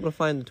 I haven't been able to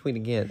find the tweet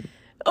again.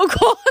 Oh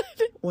God.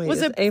 Wait,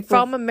 was it's it April,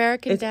 from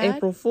American It's Dad?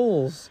 April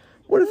Fool's.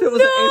 What if it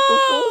was an April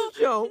Fool's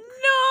joke?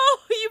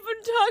 No, you've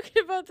been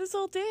talking about this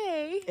all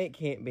day. It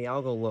can't be.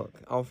 I'll go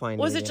look. I'll find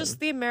it. Was it again. just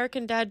the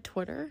American Dad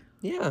Twitter?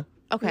 Yeah.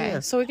 Okay, Yeah.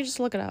 so we can just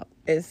look it up.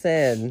 It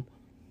said,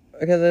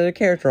 because there's a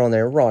character on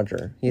there,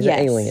 Roger. He's Yes.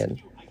 an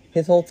alien.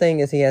 His whole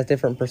thing is he has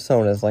different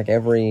personas, like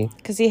every...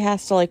 Because he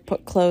has to, like,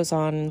 put clothes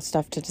on and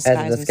stuff to disguise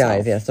As a disguise,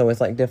 himself. yeah. So it's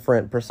like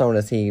different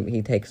personas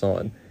he takes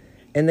on.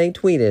 And they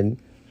tweeted,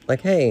 like,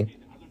 hey,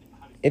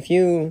 if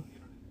you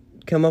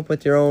come up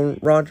with your own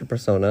Roger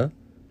persona,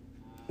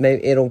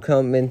 maybe it'll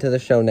come into the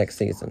show next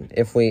season.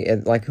 If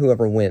like,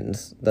 whoever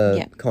wins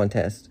the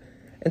contest.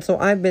 And so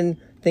I've been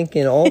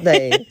thinking all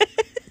day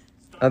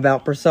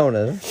about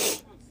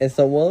personas. And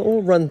so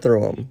we'll run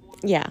through them.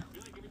 Yeah.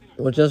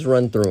 We'll just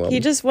run through them. He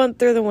just went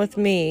through them with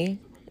me.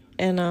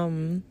 And,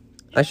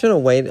 I should have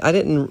waited. I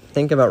didn't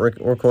think about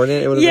recording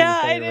it. It would have Yeah,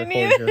 I been funny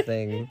to didn't record either. your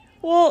thing.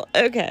 well,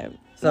 okay.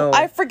 So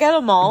I forget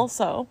them all,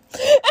 so.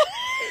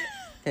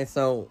 Okay,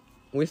 so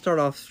we start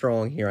off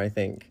strong here, I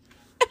think,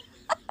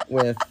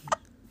 with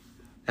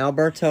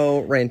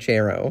Alberto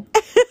Ranchero,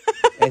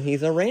 and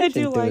he's a ranch I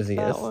do enthusiast.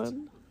 like that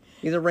one.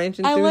 He's a ranch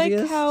I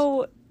enthusiast. like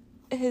how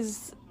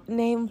his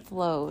name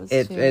flows.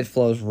 It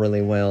flows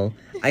really well.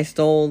 I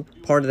stole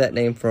part of that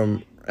name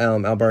from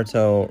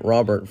Alberto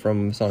Robert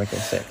from Sonic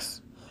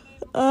 06.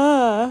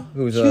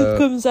 Who's truth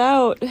comes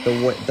out.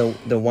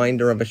 the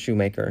winder of a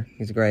shoemaker.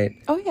 He's great.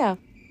 Oh, yeah.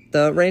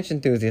 The ranch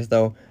enthusiast,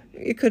 though,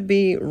 it could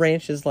be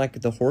ranches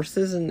like the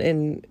horses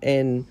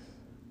and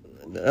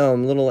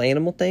little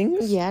animal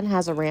things. Yeah, and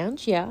has a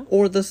ranch, yeah.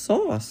 Or the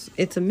sauce.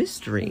 It's a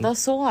mystery. The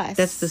sauce.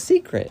 That's the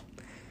secret.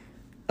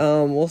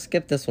 We'll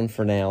skip this one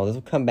for now.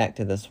 We'll come back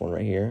to this one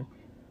right here.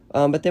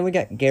 But then we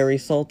got Gary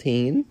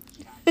Saltine.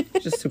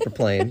 Just super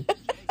plain.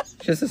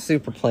 Just a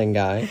super plain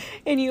guy.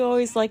 And you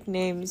always like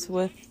names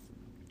with,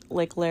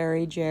 like,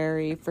 Larry,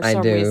 Jerry. For I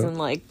some do. reason,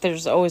 like, they're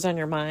just always on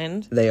your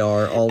mind. They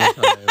are all the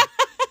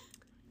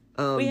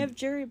time. We have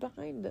Jerry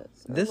behind us.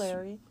 Or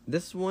Larry.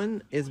 This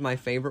one is my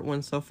favorite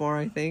one so far,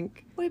 I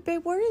think. Wait,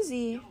 babe, where is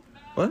he?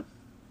 What?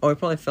 Oh, he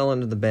probably fell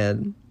under the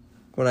bed.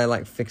 When I,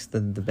 like, fixed the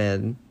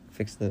bed.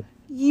 Fixed the...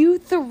 You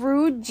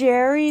threw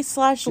Jerry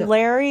 /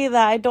 Larry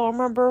that I don't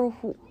remember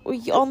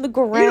on the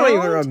ground. You don't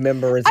even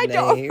remember his name. I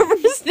don't remember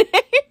his name.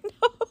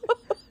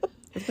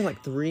 It's been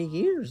like 3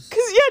 years.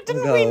 Because,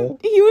 didn't we...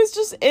 He was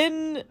just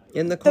in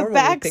the car the when we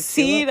back picked you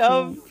seat up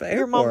of from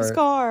your mom's airport.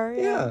 car.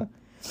 Yeah.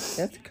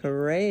 That's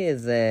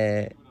crazy.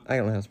 I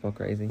don't know how to spell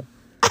crazy.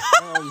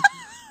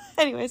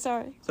 Anyway,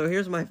 sorry. So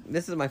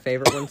this is my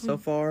favorite one so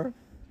far.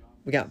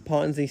 We got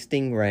Ponzi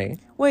Stingray.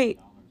 Wait,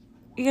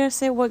 you gotta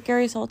say what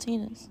Gary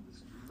Saltine is.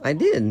 I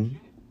did.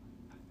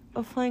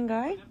 A flying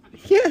guy?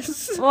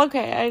 Yes. Well,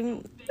 okay, I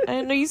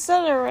didn't know you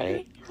said it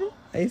already.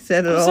 I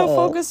said it I'm all. so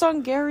focused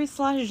on Gary /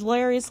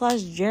 Larry /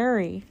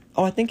 Jerry.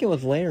 Oh, I think it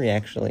was Larry,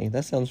 actually.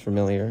 That sounds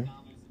familiar.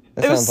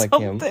 That sounds like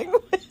him.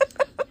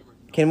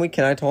 Can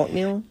I talk,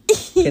 Neil?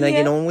 Can I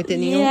get on with it,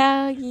 Neil?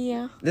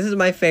 Yeah. This is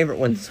my favorite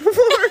one so far.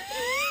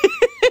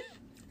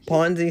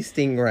 Ponzi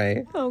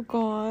Stingray. Oh,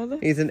 God.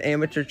 He's an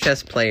amateur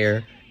chess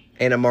player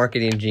and a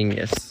marketing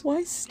genius.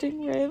 Why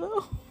Stingray,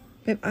 though?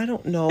 Babe, I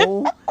don't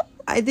know.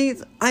 I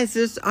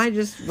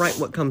just write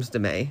what comes to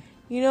me.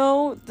 You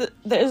know,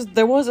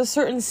 there was a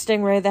certain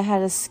Stingray that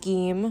had a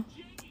scheme.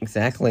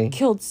 Exactly.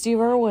 Killed Steve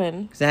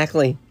Irwin.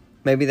 Exactly.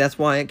 Maybe that's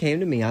why it came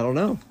to me. I don't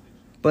know.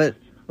 But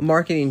a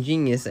marketing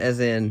genius, as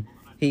in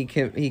he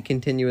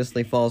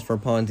continuously falls for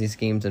Ponzi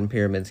schemes and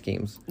pyramid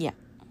schemes. Yeah.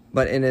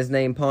 But in his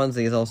name,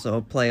 Ponzi is also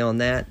a play on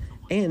that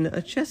and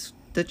the chess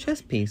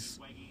piece.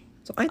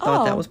 So I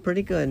thought that was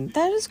pretty good.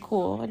 That is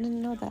cool. I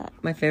didn't know that.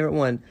 My favorite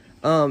one.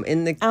 I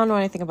don't know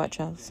anything about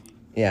chess.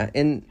 Yeah,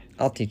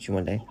 I'll teach you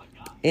one day.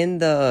 In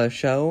the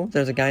show,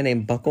 there's a guy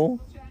named Buckle.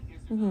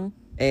 Mm-hmm.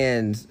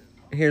 And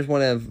here's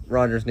one of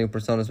Roger's new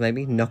personas,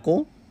 maybe.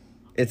 Knuckle.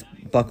 It's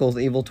Buckle's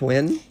evil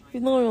twin.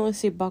 You only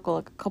see Buckle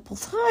like a couple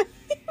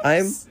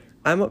times.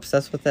 I'm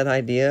obsessed with that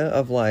idea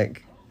of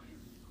like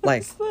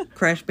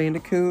Crash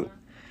Bandicoot,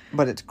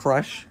 but it's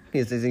Crush.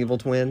 He's his evil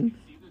twin.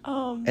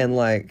 And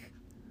like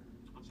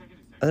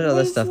other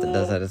other stuff that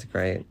does that is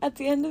great. At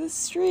the end of the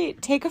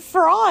street, take a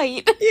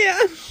fright. Yeah.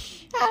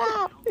 Shut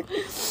up.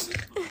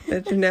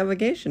 That's your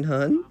navigation,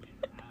 hun.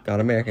 God,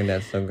 American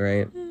Dad's so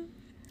great.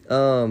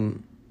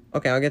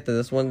 Okay, I'll get to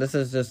this one. This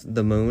is just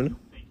the moon.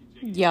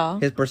 Yeah.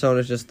 His persona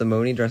is just the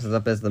moon. He dresses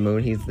up as the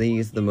moon.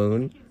 He's the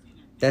moon.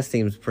 That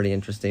seems pretty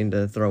interesting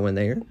to throw in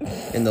there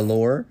in the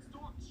lore.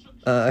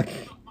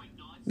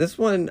 This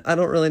one, I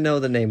don't really know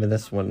the name of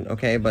this one,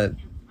 okay? But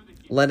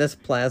Lettuce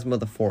Plasma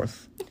the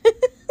Fourth.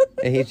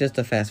 And he's just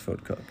a fast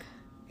food cook.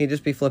 He'd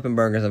just be flipping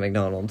burgers at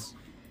McDonald's.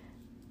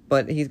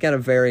 But he's got a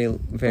very,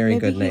 very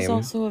good name. Maybe he's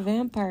also a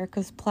vampire,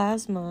 because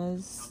plasma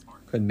is...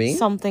 Could be.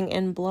 Something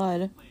in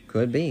blood.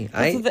 Could be.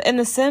 In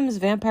The Sims,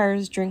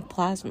 vampires drink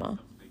plasma.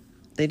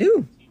 They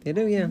do. They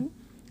do, yeah.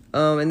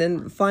 Mm-hmm. And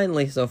then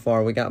finally, so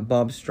far, we got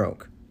Bob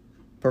Stroke.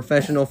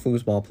 Professional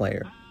foosball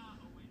player.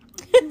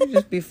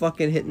 Just be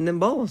fucking hitting them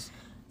balls.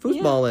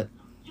 Foosball it.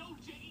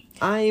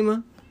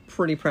 I'm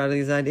pretty proud of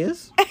these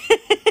ideas.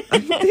 I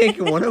think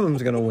one of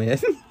them's gonna win.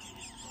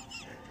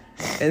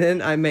 And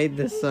then I made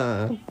this,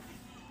 I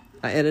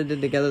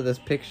edited together this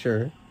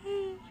picture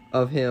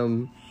of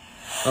him,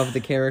 of the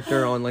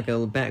character on like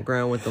a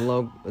background with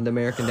the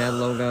American Dad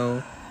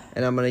logo.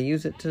 And I'm gonna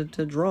use it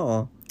to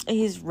draw.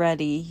 He's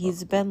ready.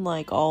 He's been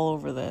like all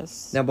over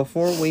this. Now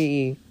before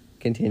we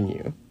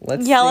continue,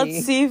 let's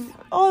see if...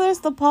 Oh, there's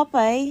the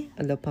puppy.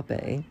 The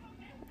puppy.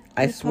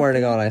 I swear to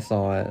God I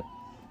saw it.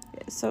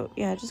 So,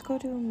 yeah, just go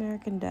to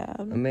American Dad.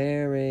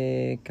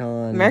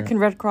 American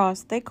Red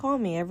Cross. They call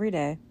me every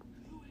day.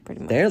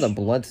 Pretty much. They're the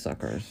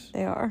bloodsuckers.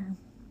 They are.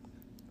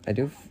 I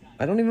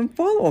don't even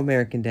follow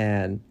American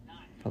Dad.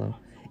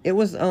 It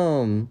was,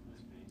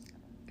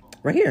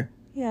 right here.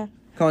 Yeah.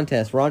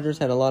 Contest. Rogers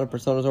had a lot of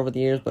personas over the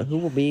years, but who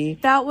will be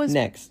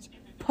next?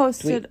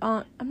 Posted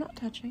on... I'm not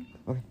touching.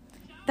 Okay.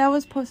 That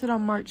was posted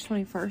on March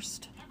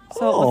 21st.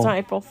 So it was on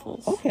April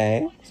Fool's.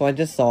 Okay. So I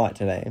just saw it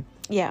today.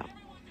 Yeah.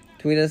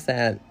 Tweet us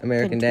at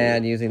American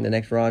Dad using the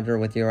next Roger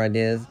with your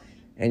ideas,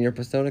 and your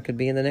persona could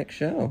be in the next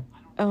show.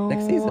 Oh,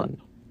 next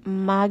season.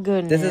 My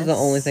goodness. This is the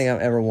only thing I've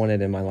ever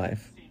wanted in my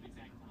life.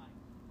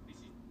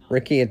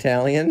 Ricky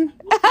Italian?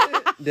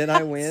 Did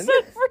I win?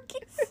 Ricky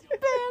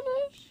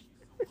Spanish.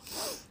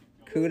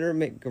 Cooter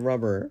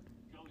McGrubber.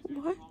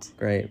 What?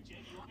 Great.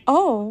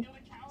 Oh.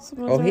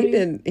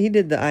 He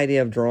did the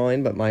idea of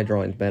drawing, but my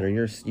drawing's better.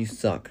 You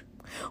suck.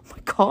 Oh my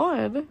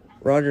God.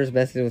 Roger's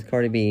bested with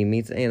Cardi B,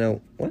 meets Anna.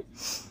 What?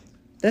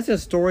 That's a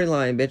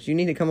storyline, bitch. You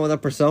need to come up with a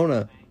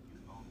persona.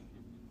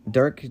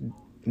 Dirk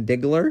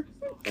Diggler?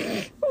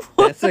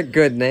 That's a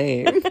good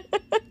name.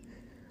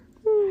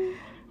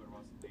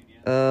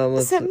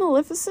 Is that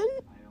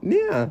Maleficent?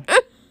 Yeah.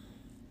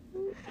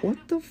 What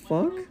the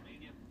fuck?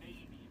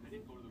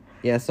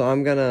 Yeah, so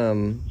I'm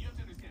gonna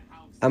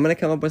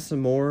come up with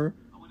some more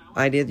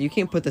ideas. You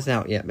can't put this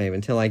out yet, babe,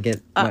 until I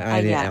get my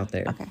idea out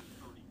there. Okay.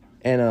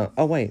 And,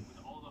 oh, wait.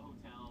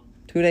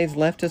 2 days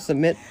left to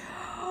submit.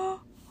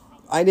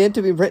 Idea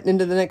to be written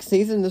into the next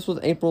season. This was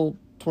April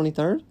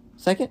 23rd?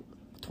 2nd?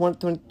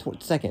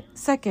 2nd.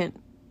 2nd.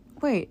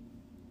 Wait.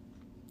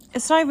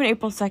 It's not even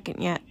April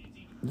 2nd yet.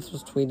 This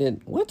was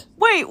tweeted. What?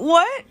 Wait,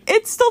 what?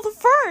 It's still the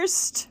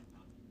 1st.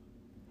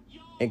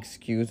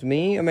 Excuse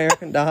me,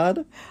 American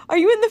Dad? Are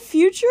you in the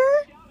future?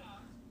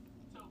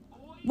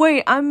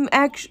 Wait, I'm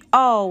actually...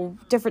 Oh,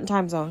 different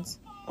time zones.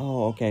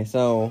 Oh, okay,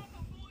 so...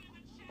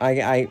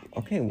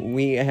 Okay,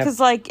 we have... Because,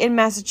 like, in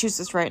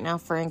Massachusetts right now,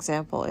 for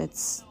example,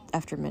 it's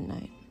after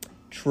midnight.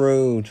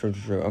 True.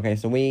 Okay,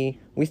 so we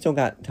still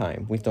got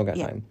time.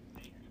 Time.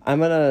 I'm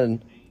gonna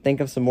think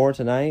of some more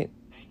tonight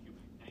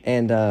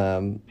and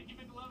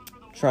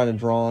try to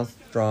draw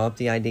up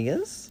the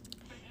ideas.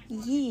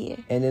 Yeah.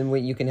 And then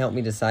you can help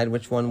me decide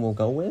which one we'll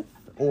go with,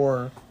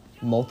 or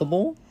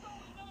multiple.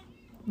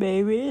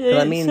 Maybe.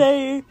 I mean,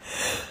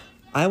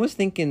 I was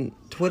thinking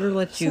Twitter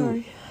lets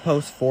you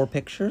post 4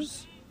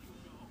 pictures.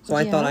 So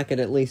I thought I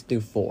could at least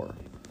do 4.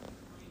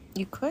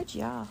 You could,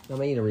 yeah. I'm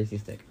gonna eat a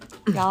Reese's stick.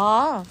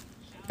 Yeah.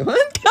 What? I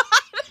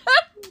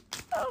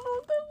don't know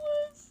what that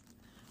was.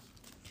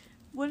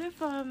 What if,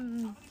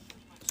 one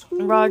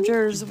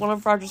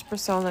of Roger's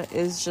persona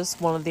is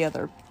just one of the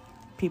other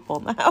people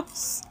in the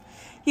house?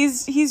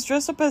 He's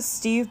dressed up as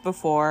Steve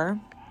before.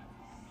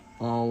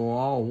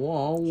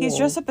 Oh. He's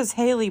dressed up as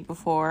Haley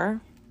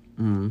before.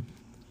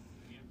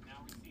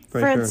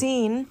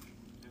 Francine.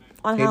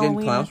 On he Halloween,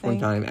 did Klaus one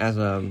time as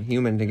a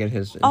human to get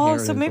his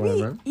inheritance. So maybe...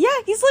 Whatever.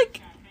 Yeah, he's like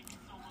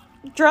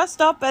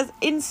dressed up as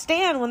in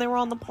Stan when they were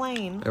on the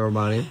plane.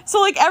 Everybody. So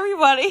like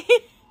everybody.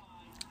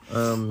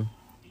 Yeah.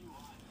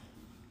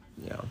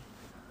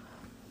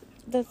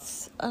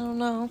 That's... I don't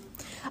know.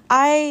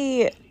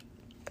 I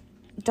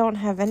don't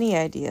have any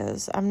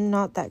ideas. I'm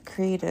not that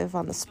creative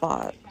on the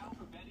spot.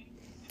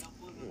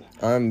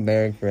 I'm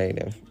very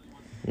creative.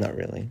 Not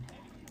really.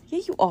 Yeah,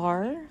 you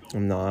are.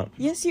 I'm not.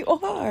 Yes, you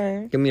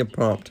are. Give me a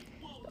prompt.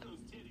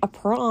 A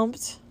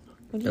prompt?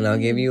 What do And you I'll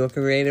mean? give you a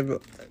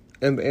creative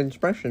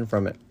expression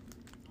from it.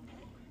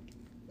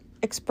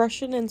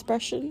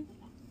 Expression?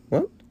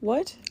 What? What?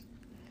 What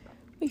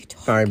are you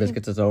talking? Sorry,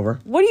 Biscuits, it's over.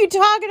 What are you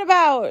talking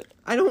about?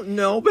 I don't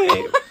know,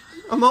 babe.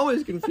 I'm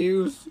always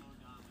confused.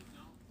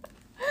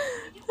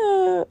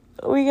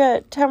 We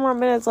got 10 more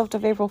minutes left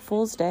of April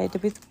Fool's Day.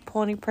 Did we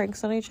pull any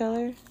pranks on each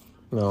other?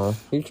 No,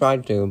 you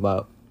tried to,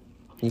 but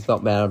you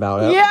felt bad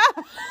about it. Yeah!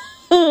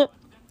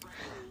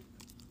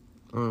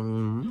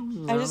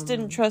 No. I just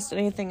didn't trust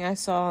anything I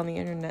saw on the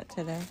internet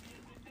today.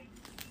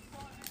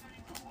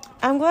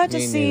 I'm glad to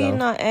Me see neither.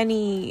 not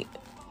any...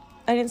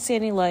 I didn't see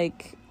any,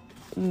 like,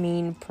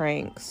 mean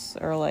pranks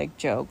or, like,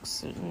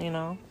 jokes, you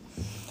know?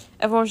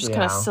 Everyone's just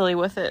kind of Yeah. silly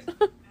with it.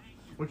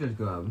 Which is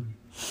good.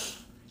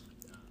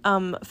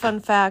 Fun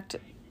fact,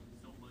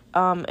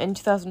 in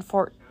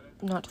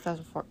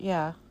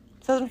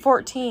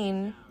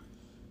 2014,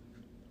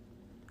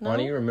 no? Why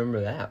do you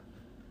remember that?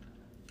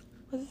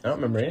 I don't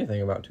remember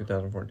anything about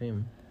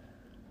 2014.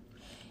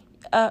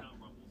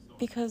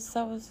 Because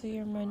that was the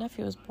year my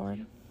nephew was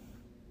born.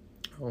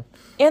 Oh.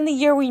 And the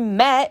year we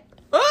met.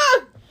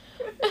 Ah!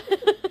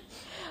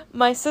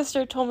 My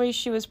sister told me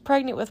she was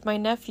pregnant with my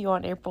nephew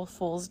on April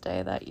Fool's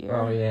Day that year.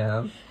 Oh,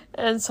 yeah.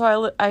 And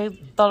so I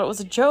thought it was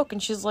a joke,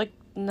 and she's like,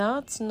 no,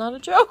 it's not a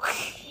joke.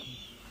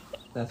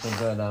 That's a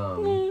good, I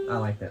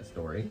like that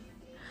story.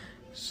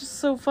 It's just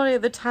so funny,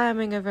 the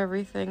timing of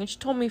everything. And she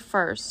told me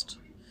first.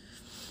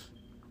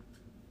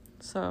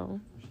 So.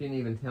 She didn't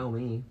even tell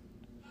me.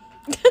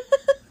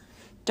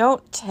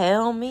 Don't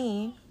tell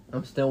me.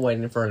 I'm still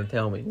waiting for her to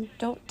tell me.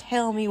 Don't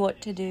tell me what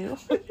to do.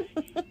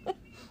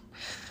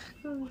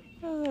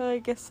 I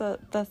guess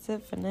that's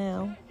it for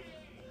now.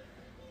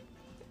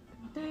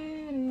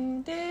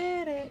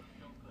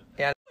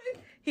 Yeah.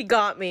 He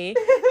got me.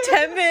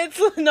 3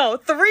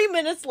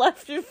 minutes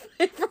left of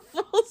April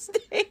Fool's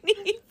Day, and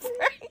he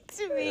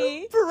pranked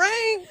me.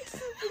 Pranked!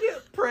 You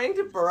get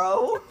pranked,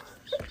 bro.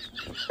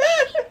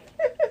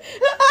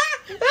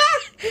 Oh my god!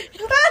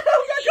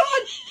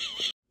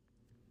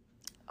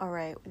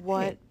 Alright,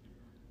 what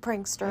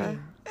prankster?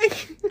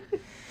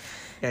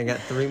 Yeah, I got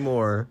three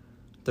more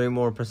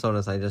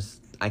personas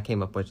I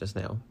came up with just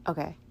now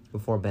Okay.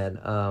 before bed.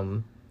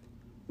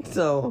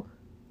 So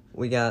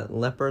we got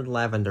Leopard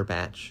Lavender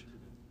Batch.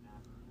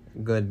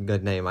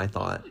 Good name, I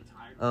thought.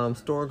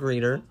 Store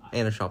greeter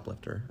and a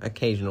shoplifter,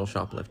 occasional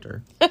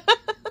shoplifter.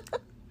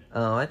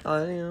 I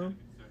thought,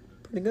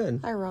 pretty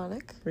good.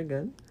 Ironic. Pretty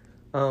good.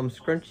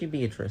 Scrunchy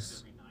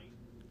Beatrice.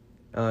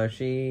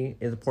 She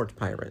is a porch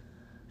pirate.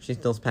 She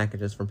steals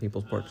packages from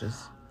people's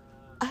porches.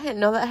 I didn't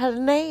know that had a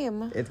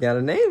name. It's got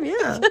a name,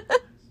 yeah.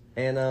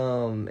 and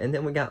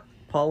then we got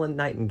Paula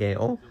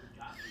Nightingale.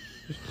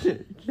 She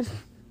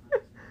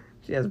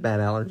has bad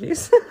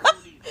allergies.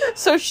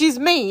 So she's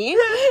me.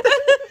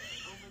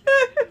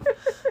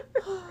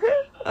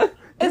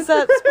 Is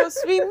that supposed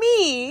to be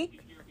me?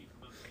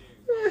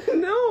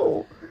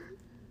 No,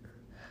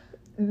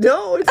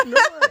 it's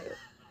not.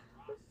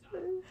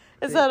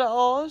 Is that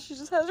all? She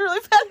just has really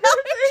bad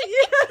allergies.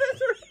 Yeah,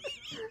 that's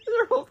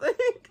her whole thing.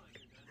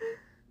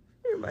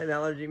 Her bad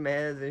allergy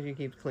meds, and she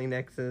keeps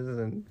Kleenexes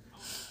and.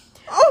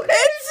 Oh,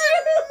 It's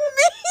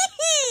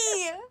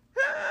me!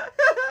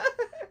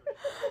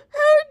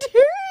 How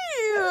dare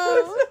you?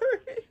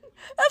 Sorry.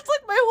 That's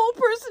like my whole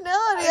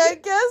personality, I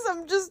guess.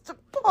 I'm just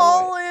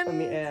Paulin, Let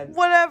me add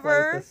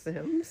whatever. like The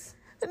Sims.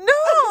 No!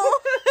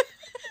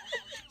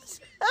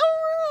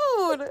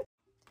 How rude!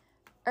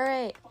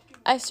 Alright,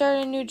 I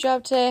started a new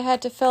job today. I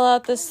had to fill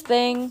out this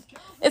thing.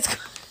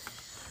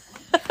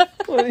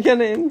 What kind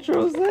of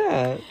intro is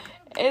that?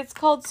 It's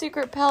called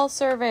Secret Pal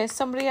Survey.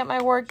 Somebody at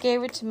my work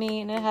gave it to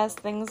me, and it has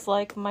things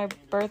like my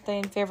birthday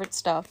and favorite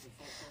stuff.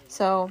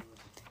 So,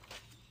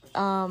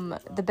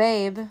 the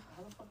babe,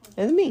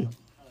 It's me.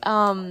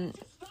 I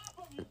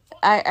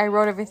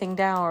wrote everything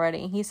down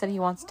already. He said he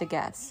wants to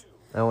guess.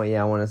 Oh,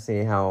 yeah, I want to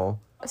see how...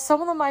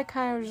 Some of them I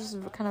kind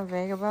of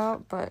vague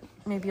about, but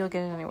maybe you'll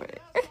get it anyway.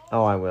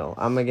 Oh, I will.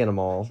 I'm going to get them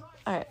all.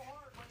 Alright.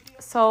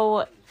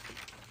 So,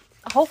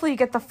 hopefully you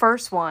get the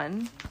first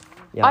one.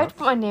 Yeah. I put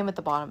my name at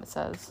the bottom, it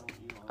says.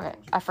 Okay,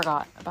 I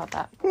forgot about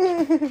that.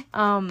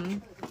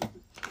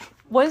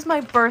 What is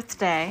my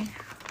birthday?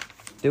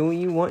 Do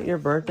you want your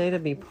birthday to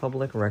be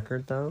public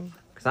record, though?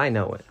 Because I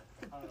know it.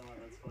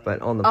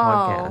 But on the Oh.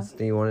 podcast,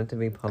 do you want it to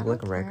be public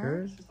I don't care.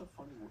 record?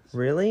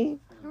 Really?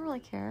 I don't really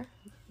care.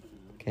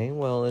 Okay,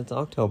 well, it's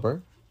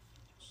October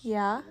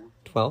Yeah.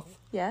 12th,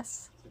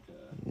 Yes.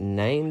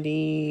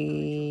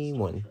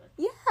 91.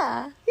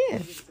 Yeah. Yeah.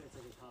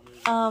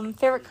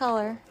 Favorite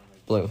color?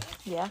 Blue.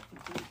 Yeah.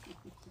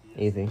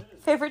 Easy.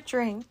 Favorite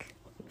drink?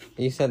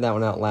 You said that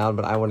one out loud,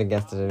 but I would have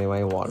guessed it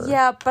anyway. Water.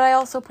 Yeah, but I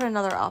also put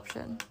another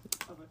option.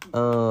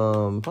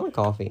 Probably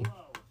coffee.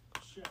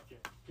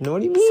 No, what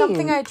do you mean?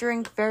 Something I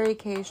drink very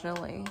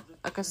occasionally.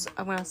 I'm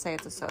gonna say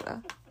it's a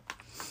soda.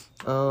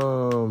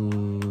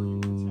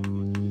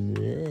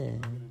 Yeah.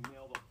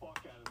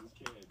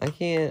 I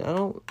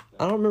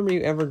I don't remember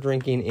you ever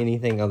drinking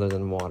anything other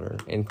than water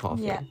and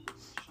coffee. Yeah.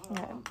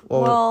 Okay.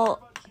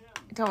 Well,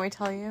 don't we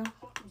tell you?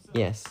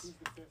 Yes.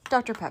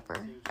 Dr. Pepper,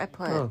 I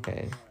put.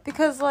 Okay.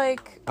 Because,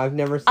 like... I've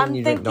never seen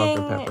you drink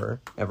Dr.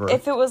 Pepper, ever.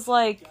 If it was,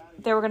 like,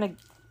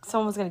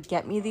 someone was gonna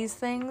get me these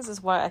things,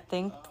 is what I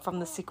think from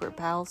the Secret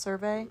Pal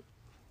survey.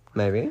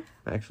 Maybe,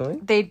 actually.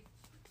 They'd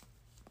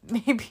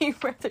maybe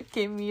rather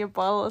give me a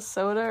bottle of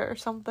soda or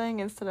something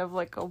instead of,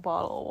 like, a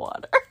bottle of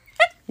water.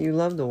 You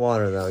love the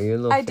water, though. You're a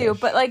little I fish. do,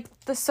 but, like,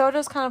 the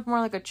soda's kind of more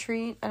like a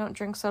treat. I don't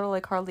drink soda,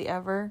 like, hardly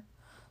ever.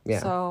 Yeah.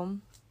 So...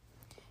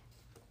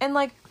 And,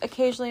 like,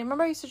 occasionally,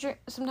 remember I used to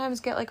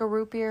sometimes get, like, a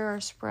root beer or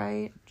a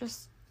Sprite.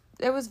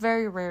 It was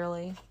very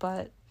rarely,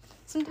 but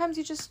sometimes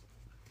you just,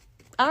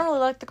 I don't really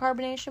like the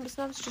carbonation, but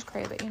sometimes you just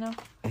crave it, you know?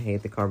 I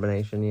hate the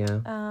carbonation,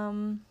 yeah.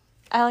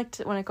 I liked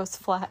it when it goes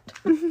flat.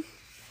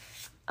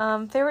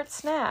 Favorite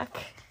snack?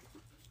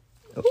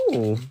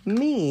 Ooh,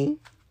 me.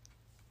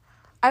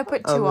 I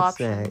put two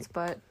options, snack.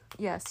 but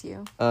yes,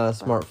 you.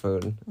 Smart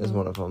food is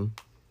one of them.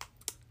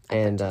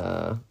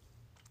 And,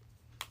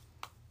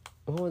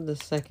 what would the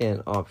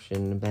second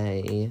option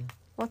be?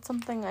 What's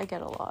something I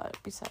get a lot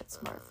besides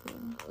smart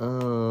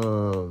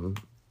food?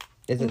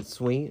 Is it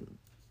sweet?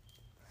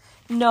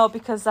 No,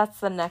 because that's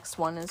the next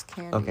one is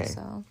candy, Okay.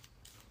 So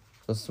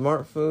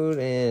smart food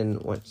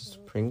and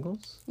just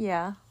Pringles?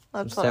 Yeah.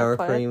 That's Some sour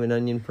cream and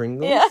onion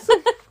Pringles? Yeah.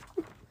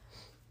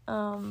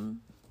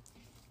 I'm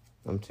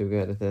too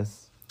good at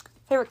this.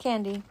 Favorite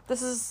candy?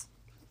 This is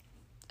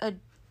a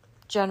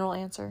general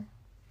answer.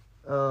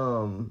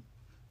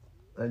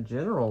 A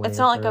general It's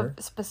answer. not like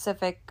a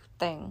specific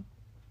thing.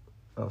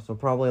 Oh, so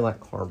probably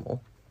like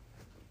caramel.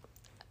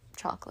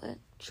 Chocolate.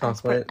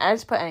 Chocolate. I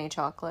just put any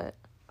chocolate.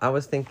 I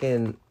was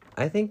thinking,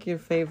 I think your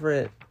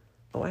favorite,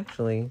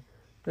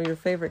 your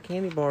favorite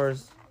candy bar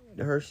is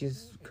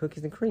Hershey's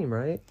Cookies and Cream,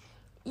 right?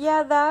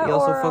 Yeah, that You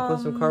also or, fuck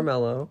with some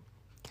Carmelo.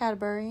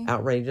 Cadbury.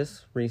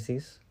 Outrageous,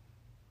 Reese's.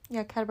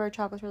 Yeah, Cadbury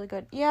chocolate's really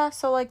good. Yeah,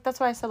 so, like, that's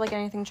why I said, like,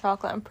 anything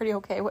chocolate I'm pretty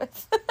okay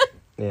with.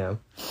 Yeah,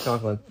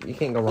 chocolate. You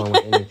can't go wrong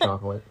with any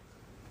chocolate.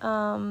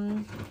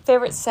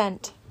 Favorite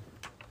scent?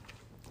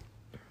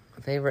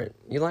 Favorite,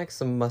 you like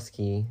some musk.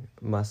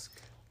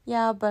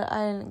 Yeah, but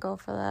I didn't go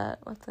for that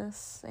with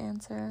this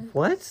answer.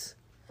 What?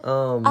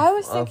 I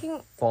was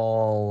thinking...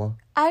 Fall.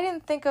 I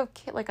didn't think of,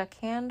 like, a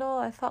candle.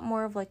 I thought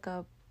more of, like,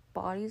 a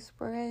body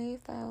spray,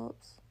 if that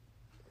helps.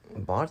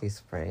 Body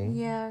spray?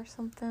 Yeah, or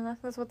something. I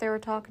think that's what they were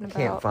talking about.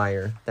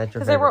 Campfire. That's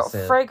your favorite scent. Because they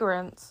wrote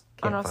fragrance.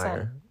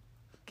 Campfire.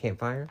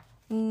 Campfire?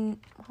 I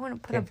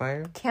wouldn't put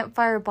Campfire? a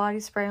campfire body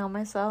spray on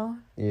myself.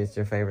 It's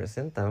your favorite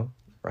scent, though,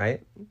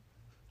 right?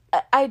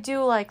 I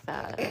do like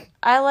that.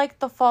 I like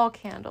the fall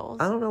candles.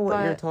 I don't know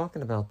what you're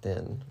talking about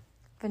then.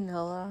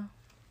 Vanilla.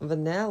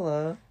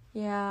 Vanilla?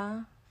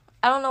 Yeah.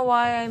 I don't know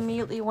why I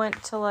immediately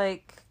went to,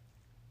 like...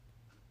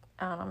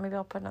 I don't know. Maybe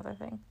I'll put another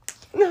thing.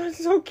 No,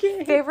 it's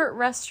okay. Favorite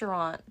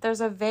restaurant?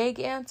 There's a vague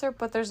answer,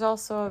 but there's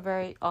also a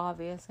very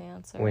obvious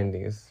answer.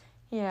 Wendy's.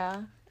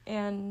 Yeah.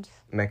 And...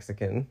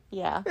 Mexican.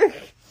 Yeah.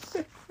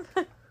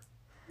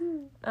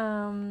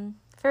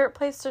 Favorite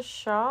place to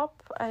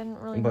shop? I didn't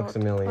really know Books A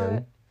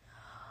Million.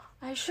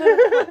 I should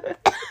have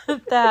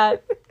put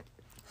that.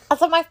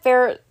 That's not my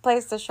favorite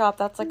place to shop.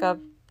 That's like a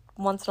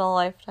once in a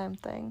lifetime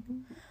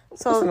thing.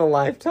 So Once in a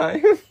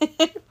lifetime?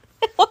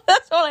 well,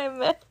 that's what I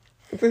meant.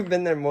 We've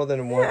been there more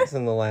than once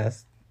in the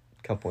last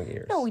couple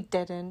years. No, we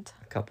didn't.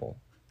 A couple.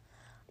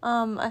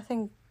 I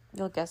think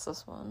you'll guess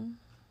this one.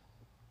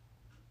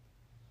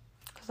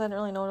 Because I didn't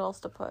really know what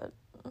else to put.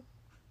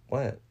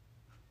 What?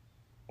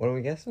 What are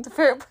we guessing? The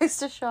favorite place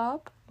to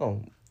shop?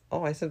 Oh,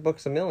 I said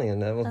Books A Million.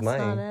 That was That's mine.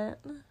 not it.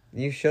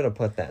 You should have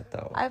put that,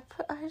 though. I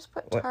just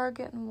put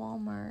Target and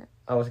Walmart.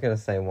 I was going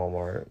to say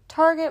Walmart.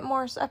 Target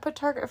more... I put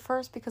Target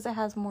first because it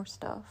has more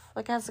stuff.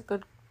 Like, it has a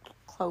good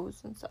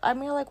clothes and stuff. I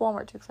mean, I like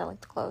Walmart, too, because I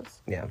like the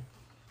clothes. Yeah.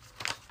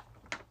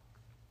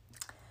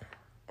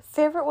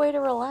 Favorite way to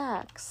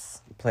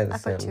relax? Play The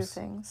Sims. I put two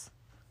things.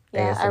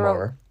 Yeah,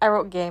 ASMR. I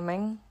wrote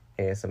gaming.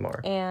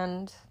 ASMR.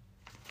 And...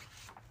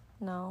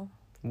 No.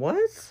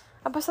 What?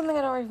 I put something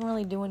I don't even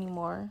really do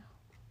anymore.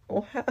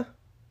 Oh,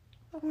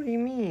 what do you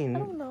mean? I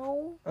don't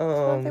know.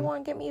 So what if they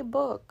want to get me a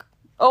book?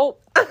 Oh,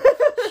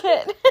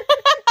 shit.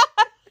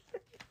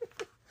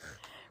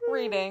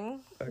 Reading.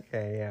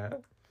 Okay, yeah.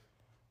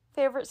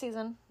 Favorite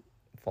season?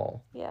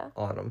 Fall. Yeah.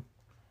 Autumn.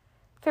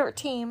 Favorite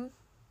team?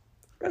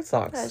 Red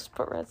Sox. I just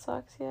put Red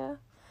Sox, yeah.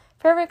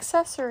 Favorite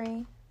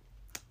accessory?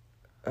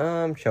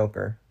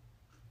 Choker.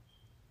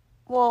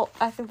 Well,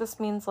 I think this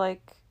means,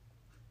 like...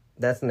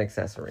 That's an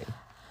accessory.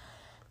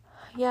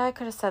 Yeah, I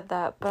could have said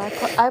that, but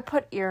I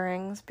put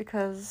earrings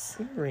because...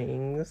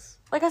 Earrings?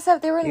 Like I said,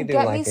 if they were going to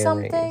get like me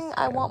something, earrings,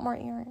 I want more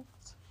earrings.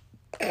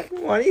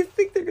 Why do you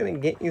think they're going to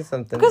get you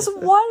something? Because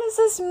what does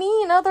this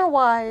mean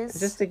otherwise?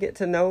 Just to get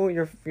to know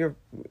your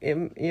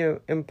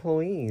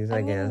employees,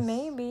 I guess.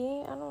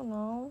 Maybe. I don't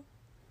know.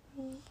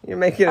 You're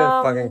making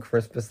a fucking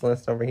Christmas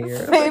list over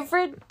here.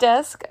 Favorite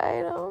desk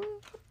item?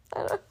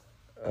 I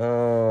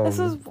don't... This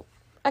is...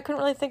 I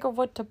couldn't really think of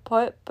what to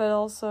put, but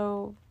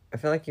also... I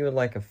feel like you would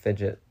like a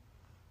fidget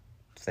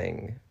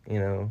thing, you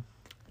know?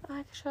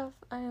 I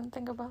didn't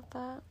think about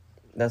that.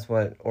 That's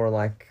what, or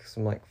like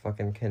some like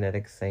fucking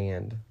kinetic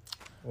sand.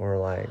 Or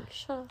like... I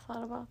should have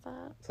thought about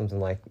that. Something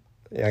like...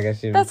 Yeah, I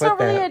guess you didn't That's put not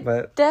really that, a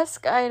but...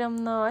 desk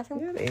item, though. I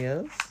think... Yeah, it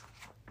is.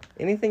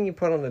 Anything you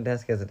put on the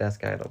desk is a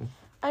desk item.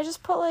 I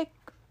just put, like,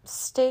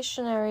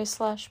 stationery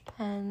 /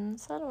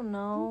 pens. I don't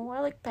know. I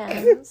like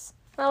pens.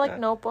 I like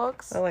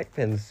notebooks. I like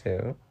pens,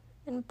 too.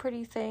 And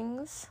pretty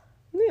things.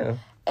 Yeah.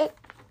 I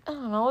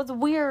don't know. It's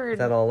weird. Is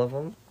that all of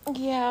them?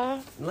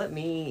 Yeah. Let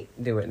me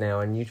do it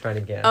now, and you try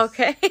to guess.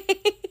 Okay.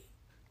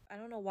 I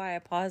don't know why I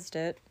paused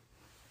it.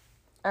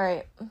 All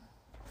right.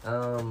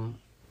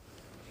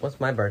 What's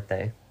my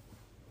birthday?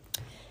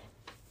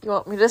 You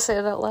want me to say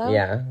it out loud?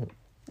 Yeah.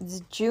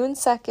 It's June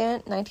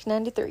 2nd,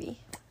 1993.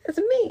 It's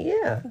me,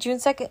 yeah. June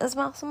 2nd is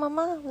also my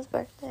mom's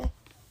birthday.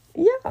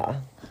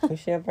 Yeah.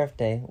 Who's your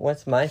birthday?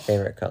 What's my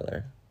favorite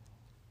color?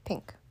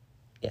 Pink.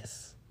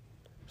 Yes.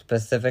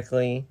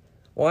 Specifically,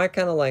 well, I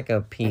kind of like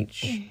a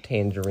peach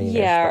tangerine.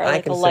 Yeah, or I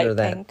like a consider light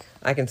that, pink.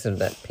 I consider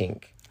that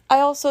pink. I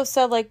also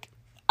said, like,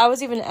 I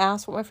was even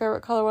asked what my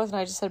favorite color was, and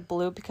I just said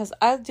blue, because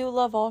I do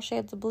love all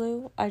shades of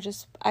blue. I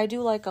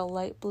do like a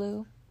light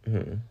blue.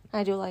 Mm-hmm.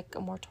 I do like a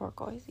more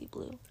turquoisey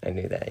blue. I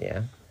knew that,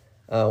 yeah.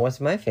 What's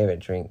my favorite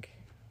drink?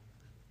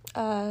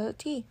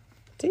 Tea.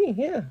 Tea,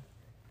 yeah.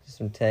 Just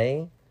some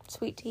tea.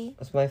 Sweet tea.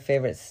 What's my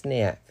favorite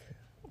snack?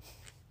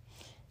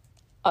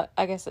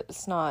 I guess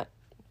it's not.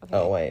 Okay.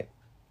 Oh, wait.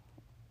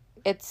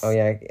 It's... Oh,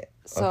 yeah.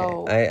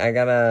 So... Okay. I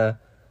gotta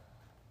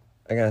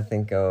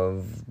think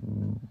of...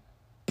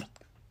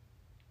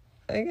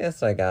 I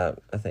guess I got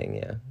a thing,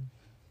 yeah.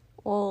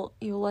 Well,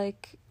 you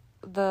like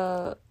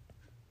the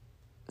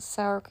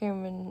sour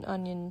cream and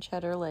onion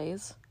cheddar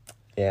Lay's.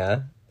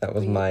 Yeah, that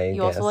was my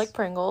You guess. also like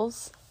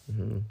Pringles.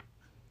 Mm-hmm.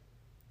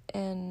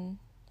 And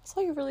that's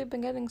all you've really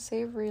been getting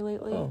savory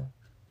lately. Oh.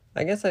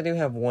 I guess I do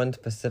have one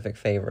specific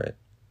favorite.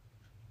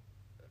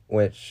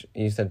 Which,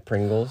 you said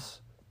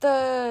Pringles?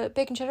 The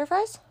bacon cheddar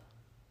fries?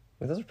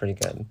 Well, those are pretty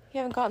good. You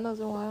haven't gotten those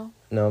in a while.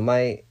 No,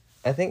 I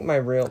think my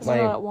They're not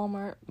at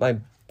Walmart. My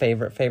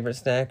favorite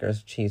snack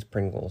is cheese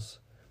Pringles.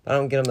 I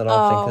don't get them that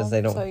often because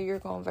they don't... So you're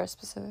going very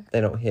specific.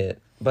 They don't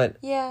hit. But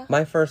yeah,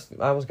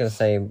 I was going to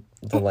say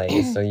the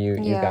Lay's, so you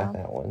got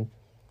that one.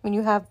 I mean,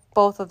 you have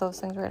both of those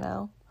things right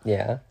now.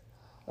 Yeah.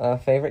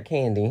 Favorite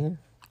candy?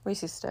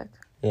 Reese's Stick.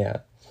 Yeah.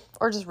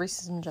 Or just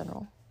Reese's in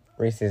general.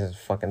 Reese's is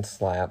fucking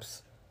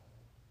slaps.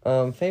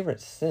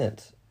 Favorite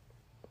scent?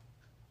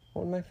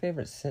 What would my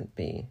favorite scent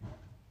be?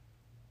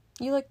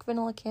 You like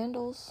vanilla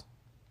candles.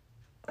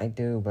 I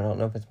do, but I don't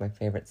know if it's my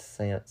favorite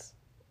scent.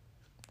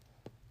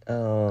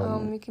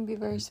 You can be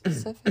very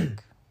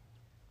specific.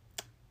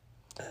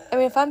 I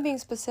mean, if I'm being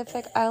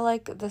specific, I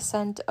like the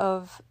scent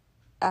of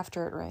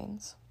After It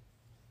Rains.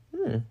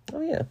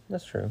 Oh, yeah,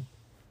 that's true.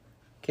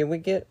 Can we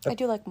get I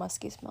do like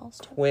musky smells,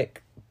 too.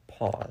 quick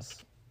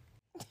pause?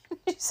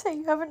 Did you say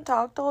you haven't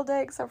talked all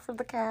day except for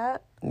the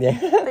cat? Yeah.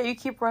 That you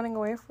keep running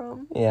away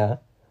from? Yeah.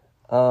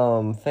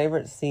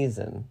 Favorite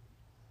season?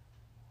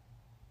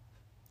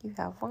 You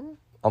have one?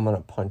 I'm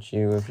gonna punch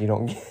you if you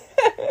don't get...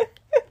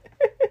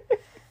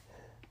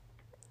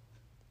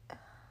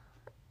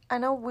 I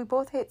know we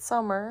both hate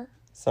summer.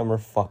 Summer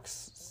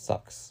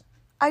sucks.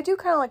 I do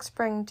kind of like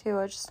spring, too.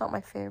 It's just not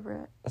my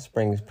favorite.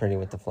 Spring's pretty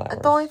with the flowers.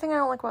 The only thing I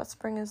don't like about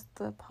spring is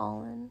the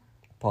pollen.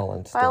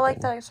 Pollen But I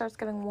like that it starts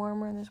getting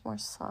warmer and there's more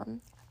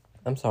sun.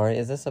 I'm sorry,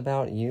 is this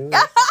about you?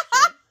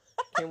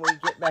 Can we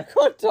get back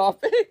on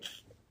topic?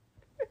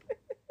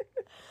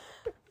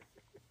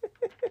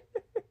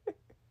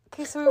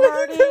 Okay, so we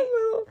already...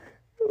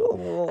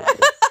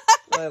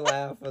 My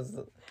laugh was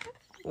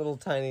little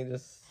tiny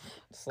just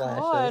slashes.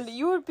 God,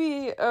 you would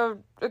be a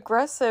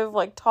aggressive,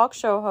 like, talk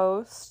show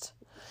host.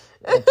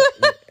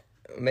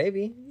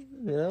 Maybe,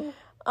 you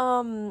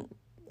know?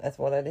 That's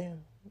what I do.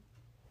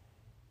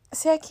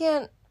 See, I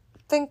can't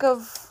think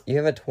of... You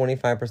have a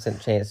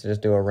 25% chance to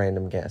just do a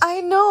random guess.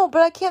 I know,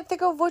 but I can't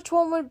think of which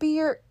one would be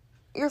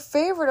your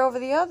favorite over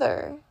the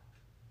other.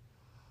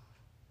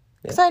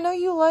 Because I know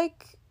you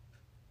like...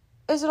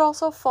 Is it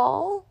also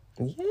fall?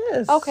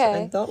 Yes.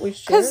 Okay. I thought we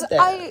shared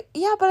that.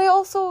 But I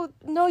also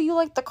know you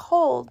like the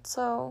cold,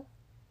 so...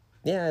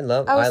 Yeah, I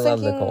love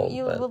the cold.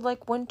 You would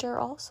like winter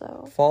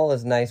also. Fall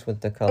is nice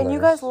with the colors. And you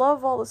guys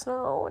love all the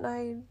snow,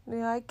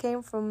 and I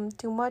came from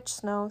too much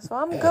snow, so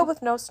I'm good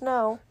with no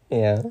snow.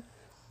 Yeah.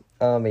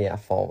 Yeah,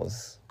 fall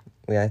was...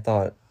 I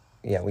thought...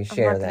 Yeah, we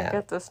share that. I'm not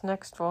gonna get this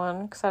next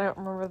one, because I don't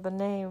remember the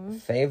name.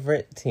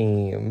 Favorite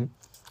team...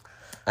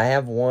 I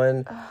have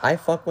one. I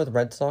fuck with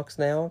Red Sox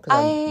now because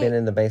I've been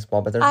into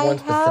baseball, but there's one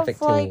specific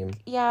team.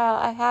 Yeah,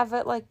 I have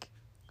it like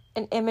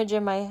an image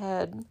in my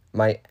head.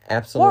 My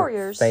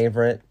absolute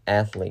favorite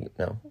athlete.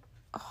 No.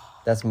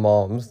 That's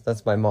mom's.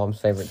 That's my mom's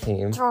favorite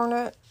team. Darn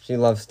it. She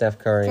loves Steph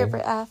Curry.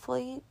 Favorite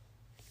athlete?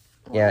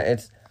 Yeah,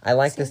 I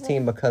like this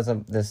team because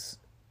of this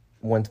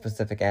one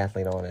specific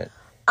athlete on it.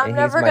 I'm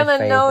never going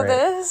to know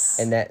this.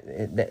 And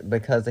that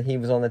because he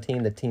was on the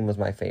team was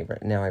my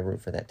favorite. Now I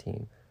root for that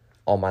team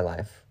all my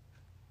life.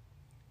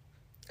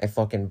 I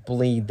fucking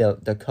bleed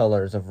the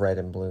colors of red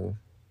and blue.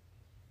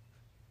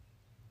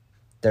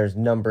 There's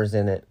numbers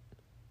in it.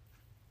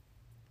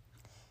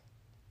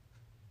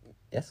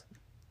 Yes?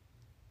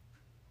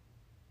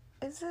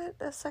 Is it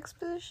a sex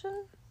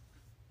position?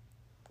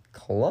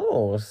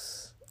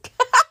 Close.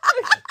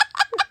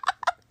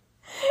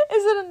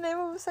 Is it a name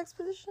of a sex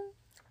position?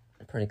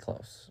 Pretty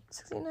close.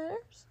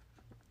 69ers?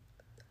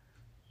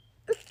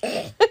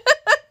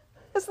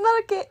 Isn't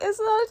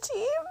that a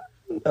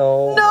team?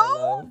 No.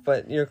 No?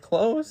 But you're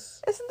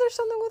close. Isn't there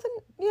something with an...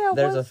 Yeah,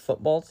 There's a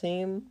football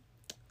team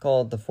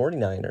called the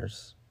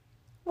 49ers.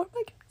 What am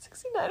I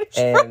getting 69ers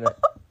And from?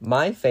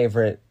 my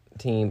favorite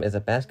team is a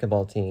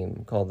basketball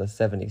team called the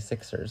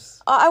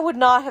 76ers. I would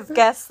not have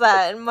guessed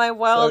that in my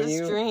wildest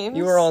So dreams.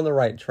 you were on the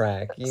right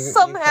track.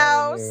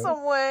 Somehow, you kinda knew.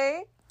 some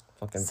way.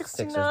 Fucking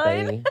 69. Sixers,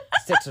 baby.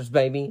 Sixers,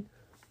 baby.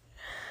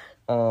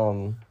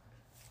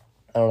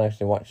 I don't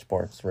actually watch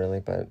sports, really,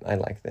 but I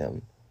like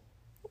them.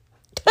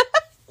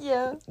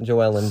 Yeah.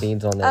 Joel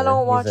Embiid's on there. I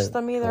don't He's watch a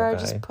them either. cool I guy.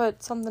 just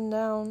put something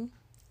down.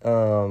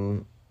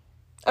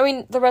 I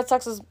mean, the Red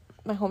Sox is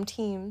my home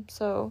team,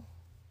 so...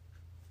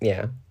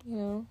 Yeah. You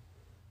know,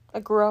 I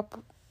grew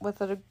up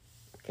with a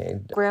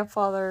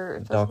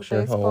grandfather. Doc's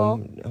your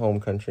home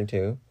country,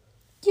 too.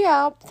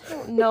 Yeah, I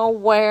don't know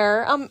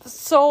where. I'm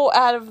so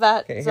out of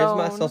that zone. Here's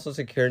my social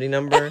security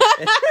number.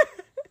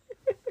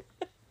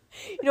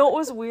 You know what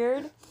was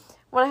weird?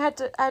 When I had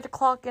to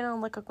clock in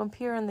on like a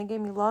computer and they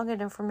gave me login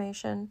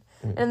information.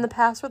 And the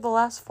password, the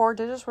last 4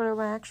 digits were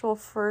my actual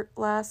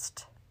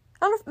last...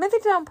 I don't know, maybe they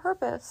did it on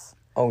purpose.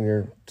 Oh,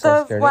 your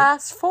social security? The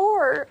last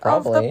 4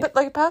 Probably. of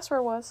the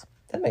password was.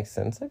 That makes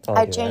sense.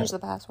 I changed the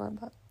password,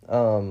 but...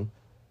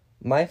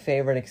 My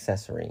favorite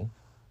accessory.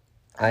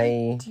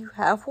 Do you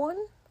have one?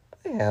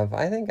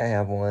 I think I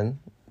have one.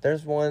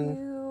 There's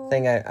one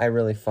thing I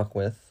really fuck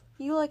with.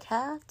 You like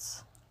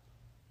hats?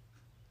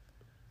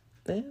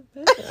 Yeah,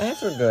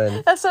 hats are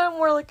good. That sounded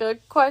more like a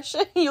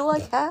question. You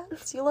like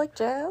hats? You like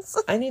jazz?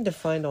 I need to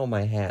find all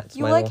my hats.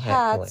 You my like little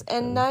hat hats,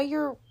 collection. and now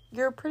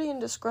you're pretty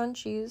into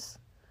scrunchies.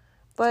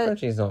 But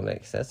Scrunchies not an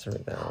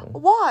accessory, though.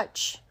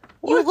 watch.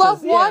 You Watches,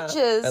 love yeah.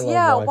 watches. I love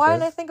Yeah, why watches.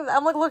 didn't I think of that?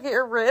 I'm like, look at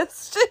your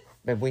wrist.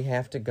 But we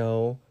have to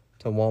go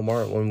to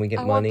Walmart when we get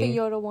I want money. the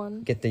Yoda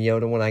one. Get the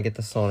Yoda one. I get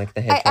the Sonic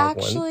the I Hedgehog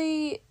one.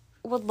 actually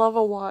would love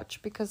a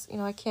watch because,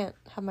 I can't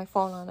have my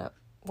phone on at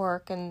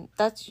work, and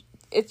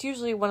it's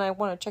usually when I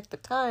want to check the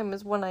time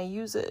is when I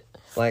use it.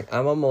 Like,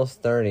 I'm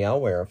almost 30.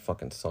 I'll wear a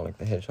fucking Sonic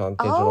the Hedgehog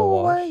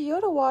digital watch. Wear a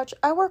Yoda watch.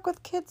 I work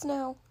with kids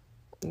now.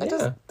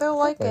 Yeah. They'll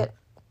like it.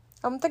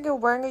 I'm thinking of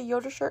wearing a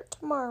Yoda shirt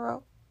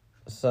tomorrow.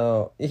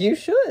 So, you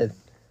should.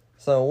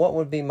 So, what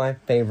would be my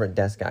favorite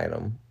desk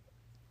item?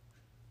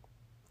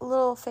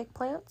 Little fake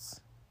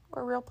plants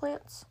or real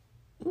plants.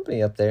 It'll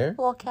be up there.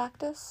 A little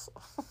cactus.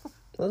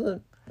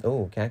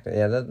 Oh, cactus.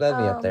 Yeah, that'd be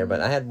up there. But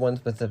I had one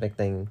specific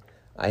thing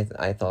I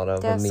thought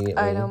of Desk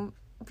immediately. item.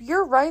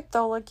 You're right,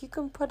 though. Like, you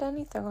can put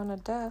anything on a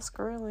desk,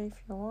 really, if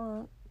you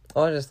want. I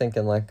was just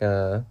thinking like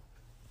an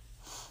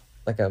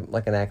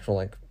actual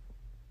like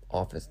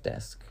office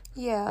desk.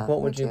 Yeah.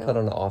 What would you put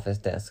on an office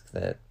desk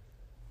that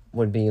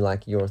would be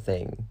like your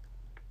thing?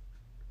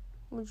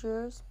 Would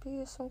yours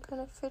be some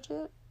kind of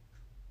fidget?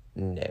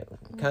 No,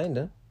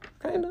 kinda.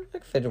 I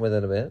could fidget with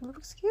it a bit.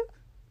 Looks cute.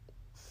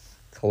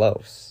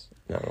 Close.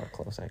 No, not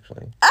close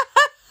actually.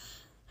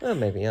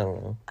 Maybe, I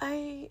don't know.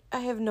 I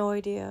have no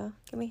idea.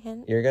 Give me a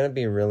hint. You're gonna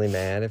be really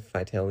mad if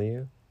I tell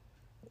you,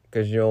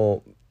 because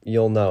you'll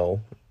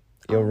know.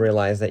 You'll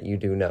realize that you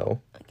do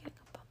know. I'm getting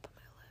a bump on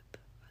my lip.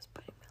 I was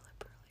biting my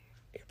lip earlier.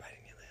 You're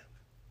biting your lip.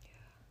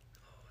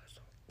 Yeah. Oh,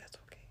 that's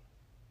okay.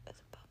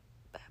 There's a bump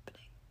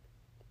happening.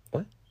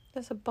 What?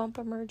 There's a bump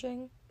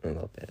emerging. A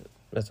little bit.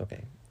 That's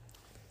okay.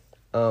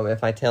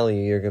 If I tell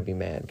you, you're gonna be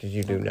mad because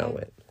you do know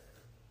it.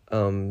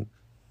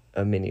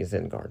 A mini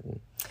Zen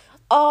garden.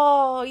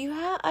 Oh,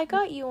 I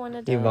got you one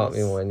of those. You bought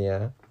me one,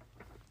 yeah.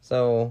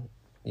 So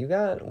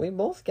we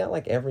both got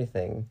like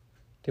everything.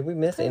 Did we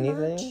miss Pretty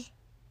anything? much.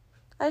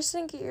 I just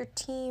didn't get your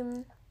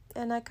team,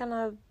 and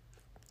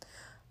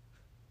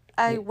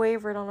I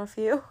wavered on a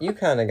few. You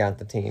kind of got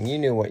the team. You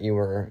knew what you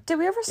were. Did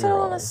we ever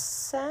settle on on. a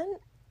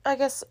scent? I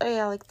guess,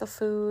 yeah, like the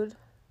food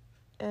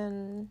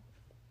and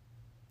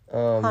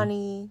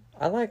honey.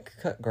 I like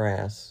cut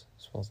grass.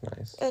 It smells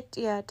nice. It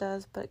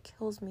does, but it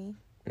kills me.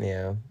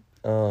 Yeah.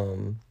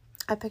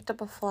 I picked up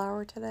a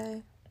flower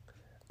today.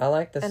 I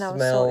like the and smell. I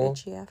was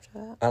so itchy after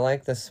that. I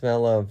like the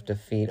smell of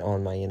defeat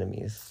on my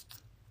enemies.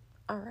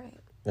 All right.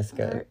 That's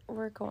good.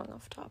 We're going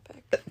off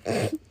topic.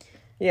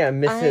 Yeah,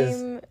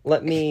 Mrs.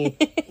 Let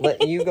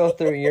you go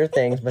through your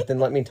things, but then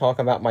let me talk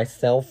about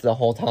myself the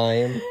whole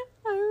time.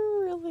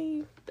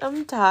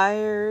 I'm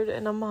tired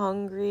and I'm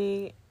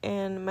hungry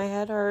and my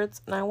head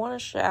hurts and I want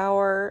to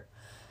shower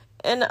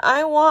and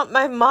I want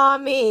my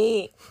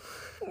mommy.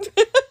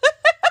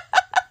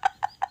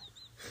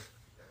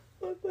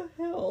 What the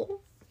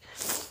hell?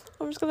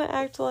 I'm just gonna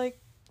act like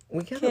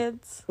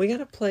kids. We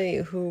gotta play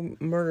Who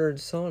Murdered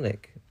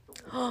Sonic.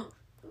 Who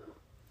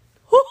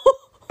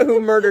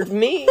murdered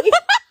me?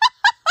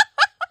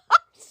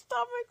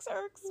 Stomachs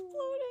are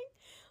exploding.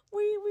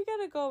 We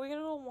gotta go. We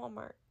gotta go to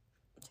Walmart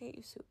to get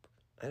you soup.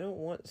 I don't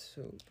want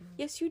soup.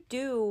 Yes, you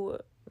do.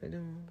 I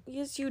don't.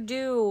 Yes, you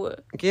do.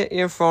 Get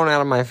your phone out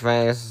of my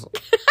face.